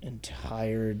old and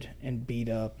tired and beat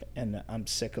up, and I'm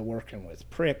sick of working with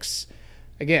pricks.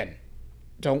 Again,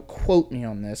 don't quote me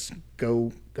on this.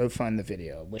 Go find the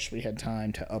video. Wish we had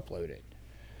time to upload it.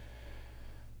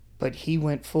 But he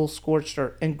went full scorched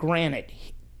earth. And granted,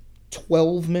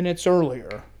 12 minutes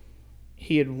earlier,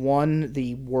 he had won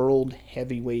the World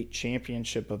Heavyweight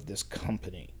Championship of this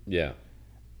company. Yeah.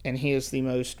 And he is the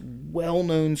most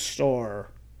well-known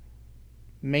star,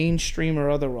 mainstream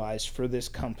or otherwise, for this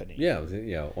company. Yeah,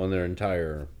 on their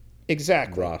entire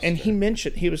Exactly. roster. And he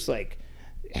mentioned, he was like,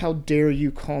 how dare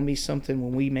you call me something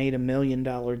when we made $1 million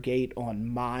gate on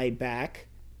my back?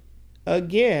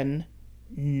 Again,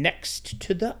 next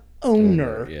to the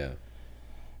owner. Yeah.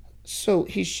 So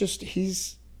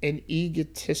he's an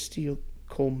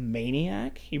egotistical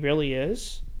maniac. He really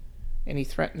is. And he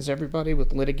threatens everybody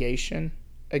with litigation.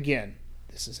 Again,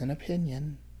 this is an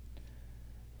opinion.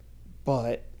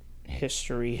 But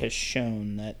history has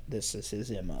shown that this is his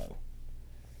MO.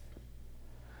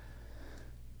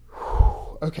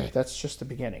 Okay, that's just the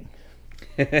beginning.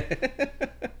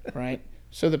 Right?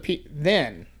 So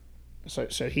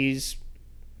so he's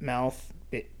mouth,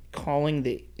 calling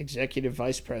the executive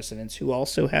vice presidents, who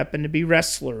also happen to be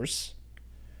wrestlers.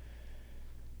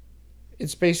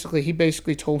 He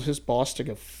basically told his boss to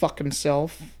go fuck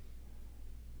himself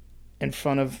in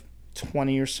front of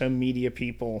 20 or so media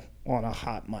people on a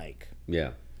hot mic.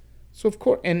 Yeah. So, of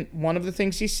course, and one of the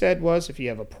things he said was, if you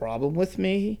have a problem with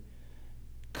me,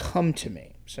 come to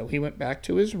me. So he went back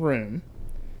to his room,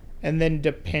 and then,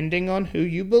 depending on who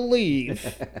you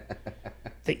believe,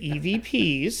 the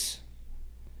EVPs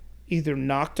either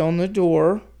knocked on the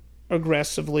door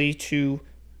aggressively to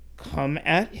come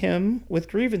at him with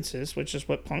grievances, which is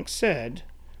what Punk said,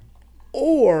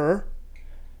 or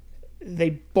they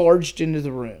barged into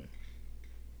the room.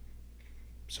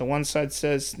 So one side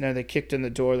says, no, they kicked in the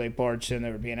door, they barged in,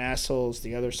 they were being assholes.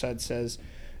 The other side says,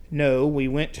 no, we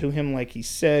went to him like he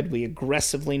said, we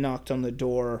aggressively knocked on the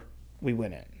door, we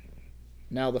went in.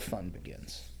 Now the fun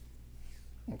begins.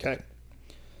 Okay?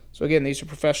 So again, these are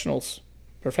professionals.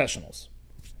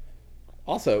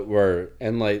 Also,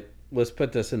 let's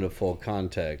put this into full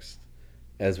context,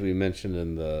 as we mentioned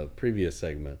in the previous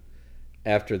segment.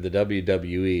 After the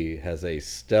WWE has a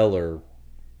stellar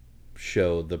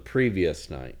show the previous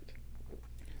night.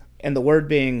 And the word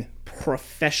being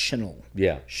professional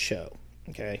show.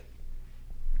 Okay?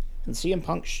 And CM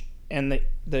Punk and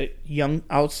the young,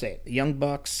 I'll say it, the Young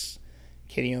Bucks,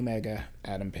 Kenny Omega,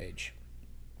 Adam Page.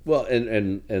 Well,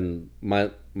 and my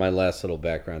last little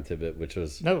background tidbit, which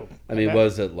was not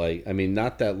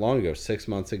that long ago, 6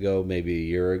 months ago, maybe a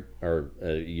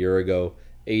year ago,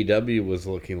 AEW was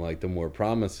looking like the more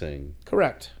promising.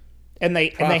 Correct. And they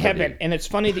have been, and it's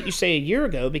funny that you say a year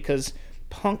ago, because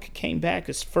Punk came back,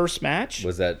 his first match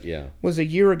was a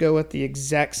year ago at the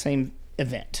exact same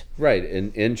event. Right,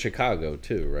 in Chicago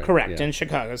too, right? Correct, in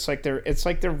Chicago. It's like their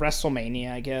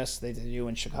WrestleMania, I guess they do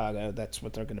in Chicago. That's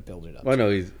what they're going to build it up. Well, no,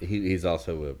 he's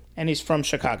also and he's from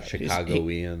Chicago.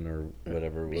 Chicagoan or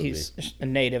whatever. He's a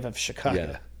native of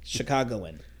Chicago. Yeah.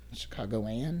 Chicagoan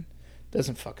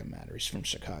doesn't fucking matter. He's from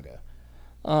Chicago.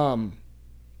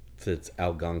 It's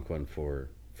Algonquin for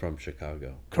from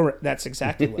Chicago. Correct. That's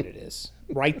exactly what it is.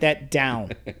 Write that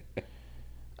down.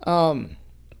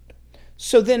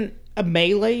 So then a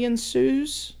melee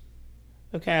ensues.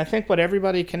 Okay, I think what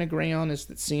everybody can agree on is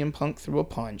that CM Punk threw a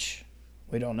punch.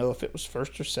 We don't know if it was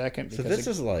first or second. So this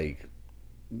is like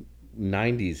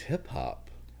 90s hip hop.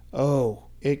 Oh,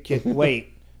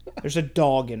 wait. There's a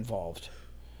dog involved.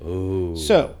 Oh.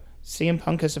 So CM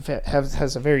Punk has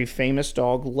a very famous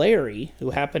dog, Larry,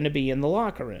 who happened to be in the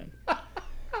locker room.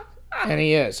 And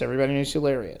he is. Everybody knows who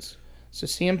Larry is. So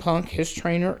CM Punk, his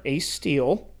trainer, Ace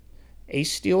Steel,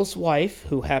 Ace Steel's wife,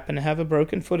 who happened to have a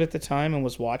broken foot at the time and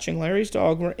was watching Larry's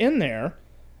dog, were in there,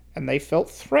 and they felt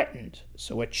threatened.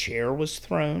 So a chair was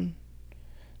thrown.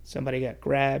 Somebody got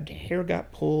grabbed. Hair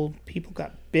got pulled. People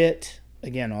got bit.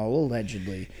 Again, all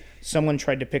allegedly. Someone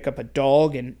tried to pick up a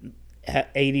dog and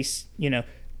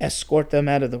escort them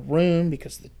out of the room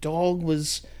because the dog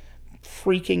was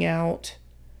freaking out.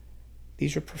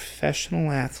 These are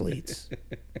professional athletes,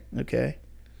 okay,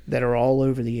 that are all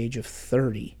over the age of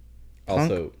 30.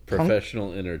 Also,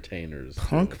 professional entertainers.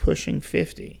 Punk pushing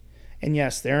 50. And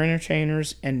yes, they're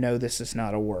entertainers, and no, this is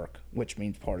not a work, which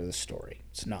means part of the story.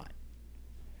 It's not.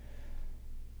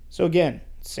 So again,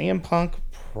 CM Punk,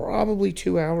 probably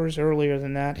 2 hours earlier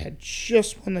than that, had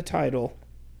just won the title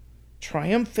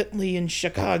triumphantly in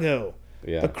Chicago.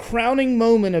 Yeah. The crowning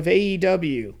moment of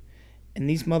AEW. And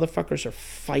these motherfuckers are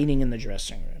fighting in the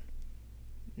dressing room.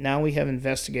 Now we have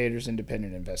investigators,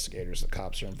 independent investigators. The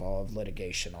cops are involved,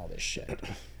 litigation, all this shit.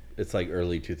 It's like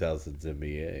early 2000s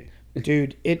NBA.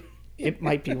 Dude, it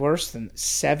might be worse than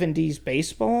 70s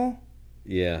baseball.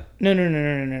 Yeah. No. Or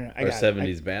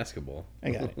 70s basketball.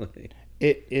 I got it.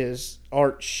 It is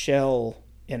Art Shell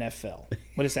NFL.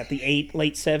 What is that? The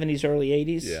late 70s, early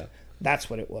 80s? Yeah. That's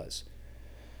what it was.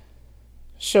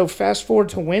 So fast forward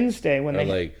to Wednesday when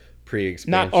like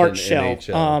pre-expansion not Art Shell.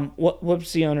 NHL.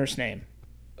 What's the owner's name?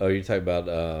 Oh, you're talking about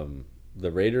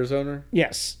the Raiders owner?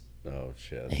 Yes. Oh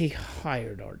shit. He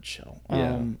hired Art Shell.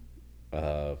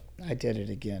 Yeah. I did it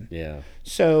again. Yeah.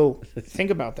 So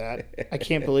think about that. I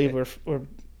can't believe we're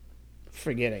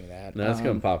forgetting that. No, that's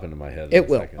gonna pop into my head. It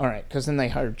will. All right, because then they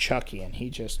hired Chucky, and he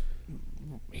just,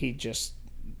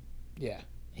 yeah,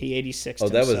 he 86. Oh,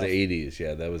 that was the 80s.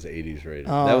 Yeah, that was the 80s Raiders.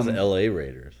 That was the LA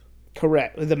Raiders.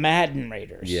 Correct. The Madden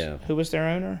Raiders. Yeah. Who was their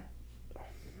owner?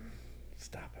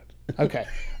 Stop it. Okay.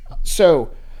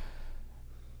 So,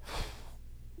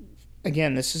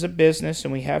 again, this is a business,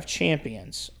 and we have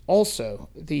champions. Also,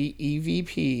 the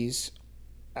EVPs.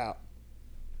 God,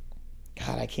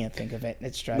 I can't think of it.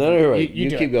 It's driving. No, right.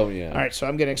 You keep going. Yeah. All right, so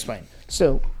I'm going to explain.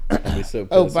 So,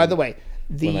 by the way,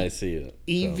 when I see it. So.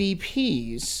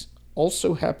 EVPs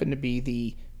also happen to be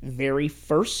the very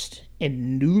first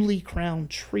and newly crowned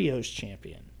Trios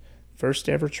champion. First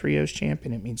ever Trios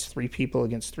champion. It means 3 people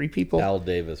against 3 people. Al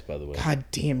Davis, by the way. God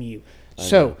damn you.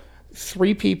 So,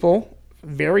 3 people,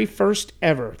 very first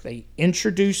ever. They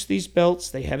introduced these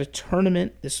belts. They had a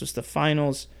tournament. This was the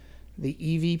finals. The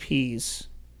EVPs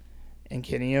and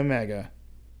Kenny Omega,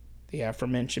 the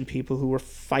aforementioned people who were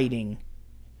fighting,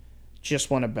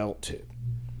 just won a belt too.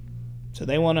 So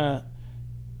they won a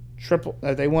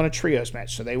trios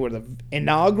match. So they were the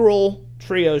inaugural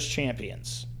trios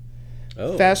champions.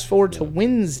 Oh, Fast forward to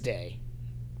Wednesday,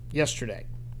 yesterday,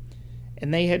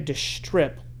 and they had to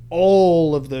strip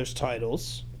all of those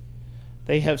titles.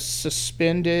 They have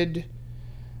suspended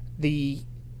the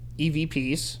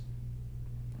EVPs,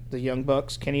 the Young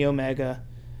Bucks, Kenny Omega,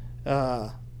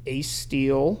 Ace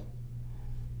Steel.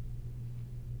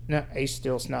 No, Ace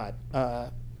Steel's not.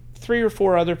 3 or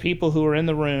 4 other people who were in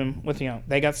the room with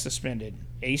they got suspended.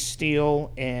 Ace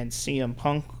Steel and CM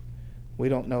Punk. We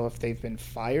don't know if they've been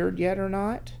fired yet or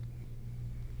not.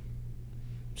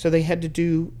 So they had to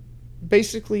do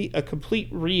basically a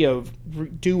complete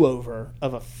do-over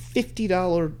of a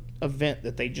 $50 event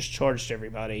that they just charged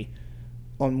everybody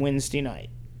on Wednesday night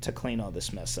to clean all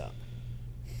this mess up.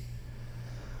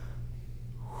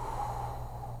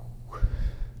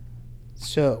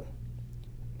 So,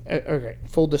 okay,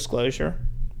 full disclosure.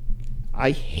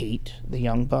 I hate the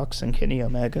Young Bucks and Kenny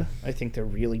Omega. I think they're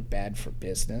really bad for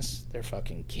business. They're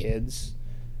fucking kids.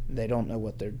 They don't know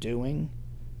what they're doing.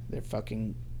 They're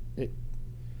fucking...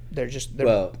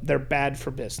 They're bad for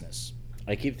business.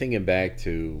 I keep thinking back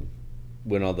to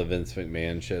when all the Vince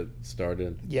McMahon shit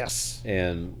started. Yes.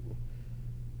 And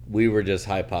we were just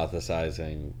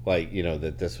hypothesizing,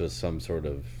 that this was some sort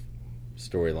of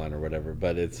storyline or whatever,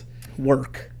 but it's...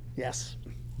 Work. Yes.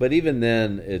 But even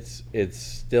then, it's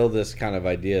still this kind of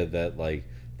idea that,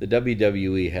 the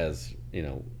WWE has,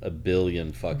 a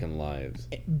billion fucking lives.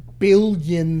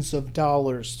 Billions of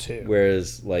dollars, too.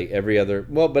 Whereas, every other...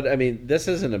 Well, but, I mean, this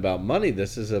isn't about money.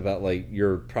 This is about,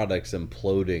 your products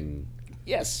imploding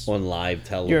yes. on live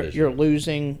television. You're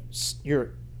losing...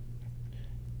 Your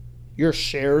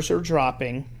shares are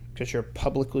dropping because you're a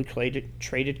publicly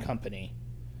traded company.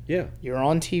 Yeah. You're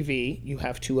on TV. You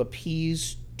have to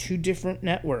appease 2 different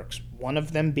networks. One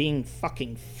of them being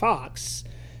fucking Fox,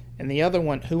 and the other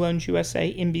one, who owns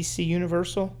USA? NBC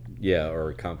Universal? Yeah,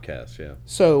 or Comcast, yeah.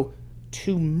 So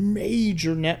 2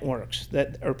 major networks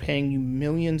that are paying you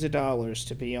millions of dollars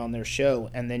to be on their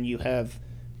show, and then you have,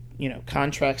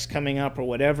 contracts coming up or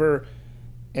whatever,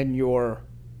 and your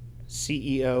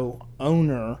CEO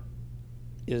owner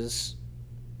is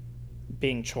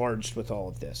being charged with all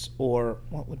of this, or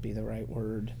what would be the right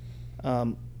word?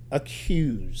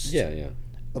 Accused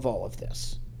of all of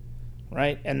this,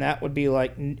 right? And that would be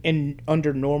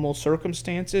under normal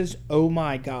circumstances, oh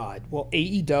my God. Well,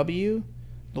 AEW,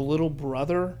 the little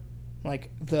brother, and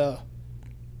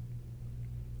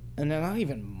they're not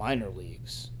even minor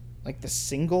leagues, the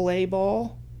single A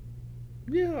ball.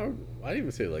 Yeah, I'd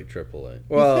even say AAA.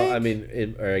 Well, I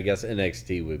mean, or I guess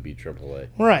NXT would be AAA.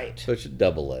 Right. So it's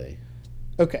AA.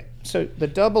 Okay, so the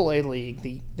AA league,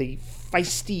 the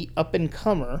feisty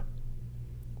up-and-comer,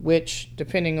 which,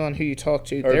 depending on who you talk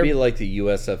to... Or it'd be like the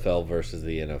USFL versus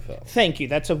the NFL. Thank you.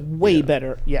 That's a way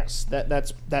better... Yes,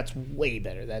 that's way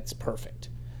better. That's perfect.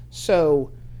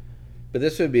 So... But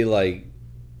this would be the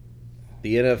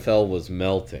NFL was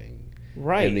melting.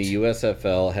 Right. And the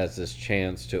USFL has this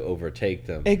chance to overtake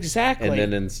them. Exactly. And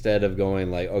then instead of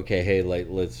going okay, hey,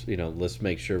 let's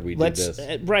make sure we do this.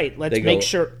 Right. Let's make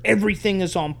sure everything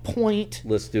is on point.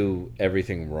 Let's do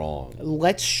everything wrong.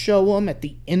 Let's show them at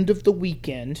the end of the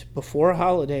weekend before a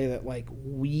holiday that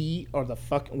we are the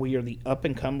up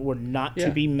and coming. We're not to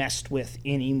be messed with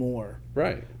anymore.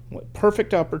 Right.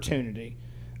 Perfect opportunity.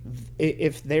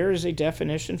 If there is a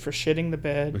definition for shitting the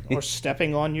bed or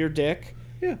stepping on your dick.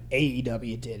 Yeah.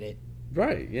 AEW did it.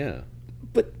 Right, yeah.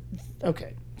 But,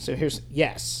 okay, so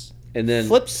yes. And then...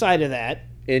 Flip side of that...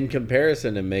 In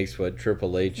comparison, it makes what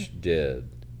Triple H did...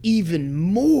 even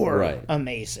more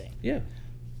amazing. Yeah.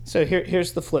 So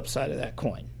here's the flip side of that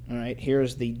coin, all right?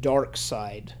 Here's the dark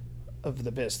side of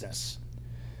the business.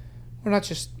 Or not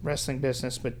just wrestling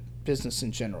business, but business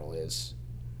in general is...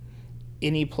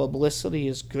 Any publicity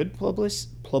is good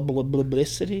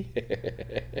publicity,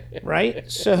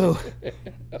 right? So,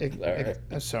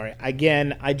 I'm sorry.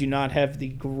 Again, I do not have the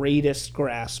greatest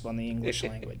grasp on the English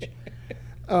language.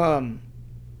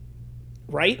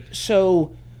 Right?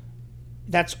 So,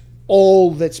 that's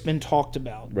all that's been talked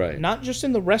about. Right. Not just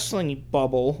in the wrestling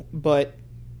bubble, but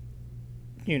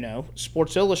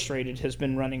Sports Illustrated has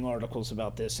been running articles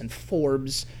about this, and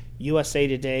Forbes, USA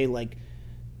Today,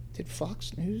 did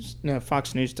Fox News? No,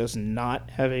 Fox News does not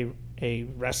have a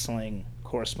wrestling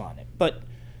correspondent, but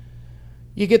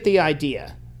you get the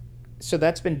idea. So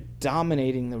that's been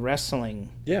dominating the wrestling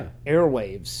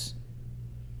airwaves.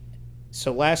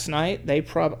 So last night,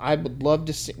 I would love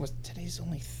to see, today's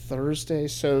only Thursday,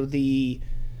 so the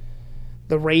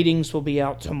ratings will be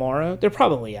out tomorrow. They're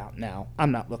probably out now.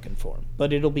 I'm not looking for them.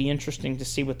 But it'll be interesting to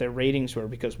see what their ratings were,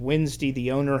 because Wednesday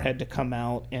the owner had to come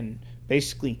out and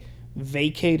basically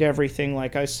vacate everything,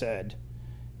 like I said,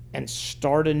 and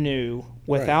start anew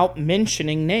without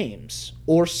mentioning names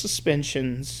or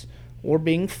suspensions or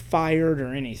being fired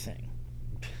or anything.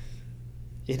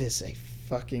 It is a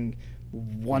fucking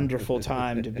wonderful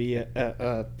time to be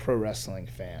a pro wrestling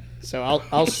fan. So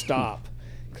I'll stop,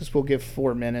 because we'll give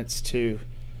 4 minutes to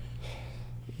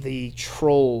the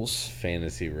trolls.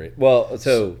 Fantasy rate. Well,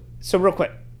 so real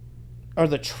quick, are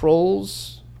the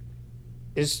trolls,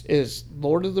 is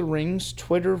Lord of the Rings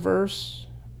Twitterverse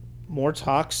more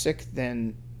toxic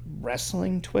than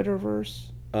wrestling Twitterverse?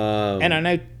 And I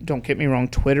know, don't get me wrong,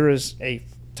 Twitter is a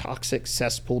toxic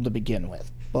cesspool to begin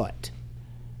with, but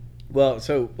well,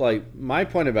 so my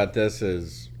point about this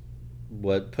is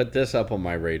what put this up on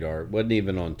my radar wasn't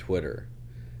even on Twitter.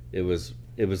 It was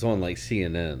on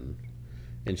CNN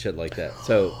and shit like that.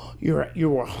 So you're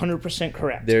 100%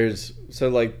 correct. There's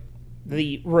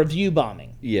the review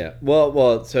bombing. Yeah.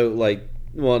 Well,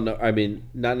 no, I mean,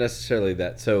 not necessarily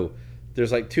that. So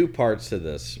there's two parts to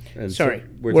this. And sorry, so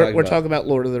we're talking about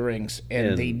Lord of the Rings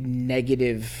and the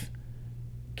negative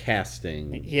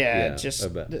casting. Yeah, just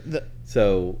what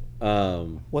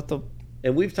the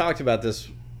and we've talked about this.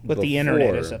 What the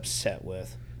internet is upset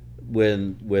with.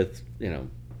 And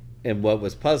what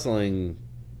was puzzling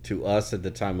to us at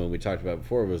the time when we talked about it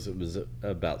before was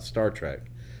about Star Trek,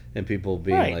 and people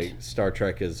being like, Star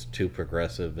Trek is too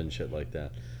progressive and shit like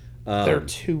that. They're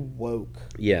too woke.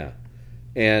 Yeah.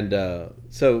 And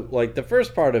so the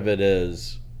first part of it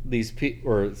is these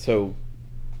people, so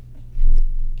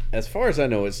as far as I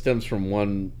know, it stems from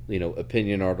one,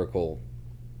 opinion article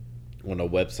on a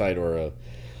website or a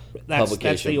publication.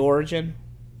 That's the origin?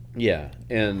 Yeah.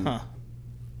 And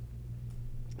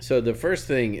so the first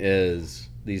thing is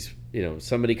these,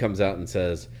 somebody comes out and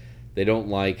says they don't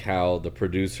like how the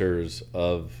producers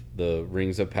of the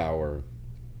Rings of Power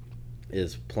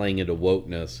is playing into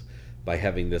wokeness by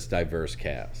having this diverse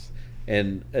cast,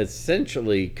 and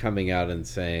essentially coming out and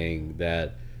saying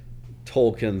that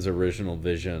Tolkien's original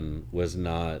vision was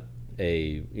not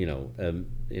a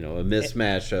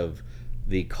mismatch of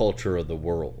the culture of the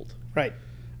world. Right.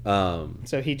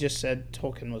 So he just said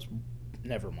Tolkien was,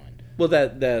 never mind. Well,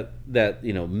 that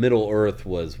Middle Earth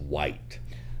was white.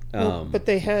 But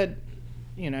they had,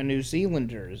 New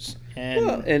Zealanders and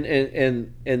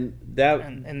that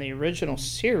and the original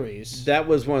series. That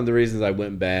was one of the reasons I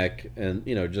went back and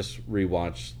just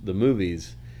rewatched the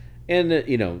movies, and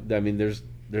I mean,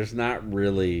 there's not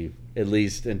really, at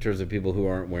least in terms of people who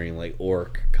aren't wearing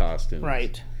orc costumes,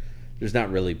 right? There's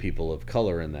not really people of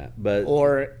color in that,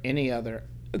 or any other.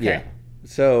 Okay. Yeah.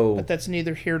 So, but that's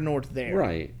neither here nor there,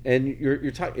 right? And you're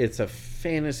talking. It's a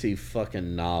fantasy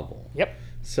fucking novel. Yep.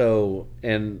 So,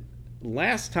 and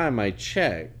last time I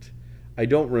checked, I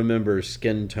don't remember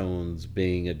skin tones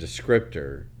being a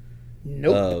descriptor.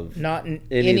 Nope, not in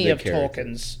any of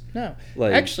Tolkien's. No,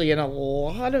 actually, in a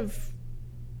lot of.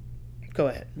 Go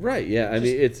ahead. Right. Yeah. I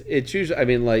mean, it's usually. I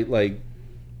mean,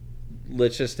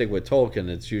 let's just stick with Tolkien.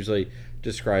 It's usually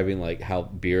describing how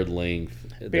beard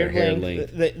length, hair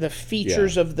length, the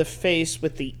features of the face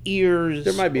with the ears.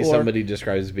 There might be somebody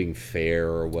described as being fair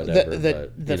or whatever.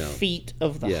 The feet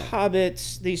of the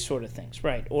hobbits, these sort of things,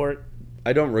 right? Or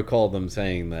I don't recall them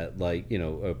saying that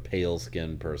a pale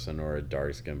skinned person or a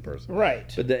dark skinned person,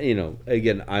 right? But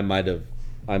again, I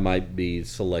might be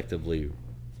selectively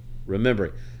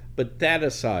remembering. But that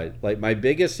aside, my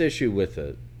biggest issue with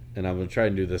it, and I'm going to try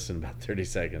and do this in about 30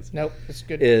 seconds. Nope, it's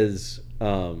good. Is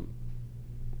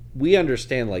we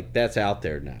understand that's out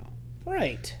there now.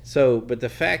 Right. So, but the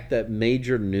fact that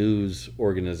major news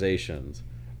organizations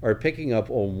are picking up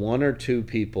on one or two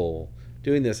people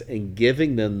doing this and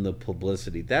giving them the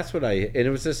publicity, that's what and it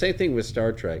was the same thing with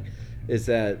Star Trek, is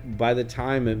that by the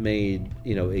time it made,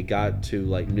 it got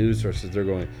to news sources, they're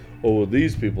going, oh, well,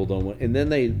 these people don't want, and then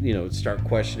they, start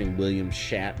questioning William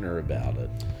Shatner about it.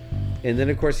 And then,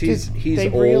 of course, he's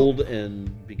old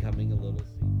and becoming a little...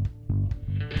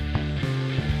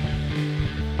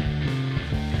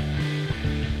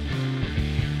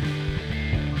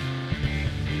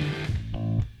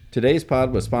 Today's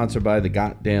pod was sponsored by The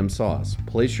Goddamn Sauce.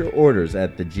 Place your orders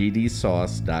at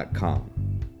thegdsauce.com.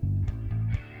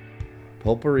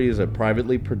 Pulpery is a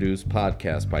privately produced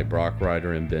podcast by Brock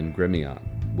Ryder and Ben Grimion.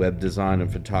 Web design and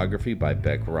photography by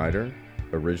Beck Ryder.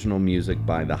 Original music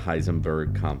by the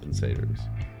Heisenberg Compensators.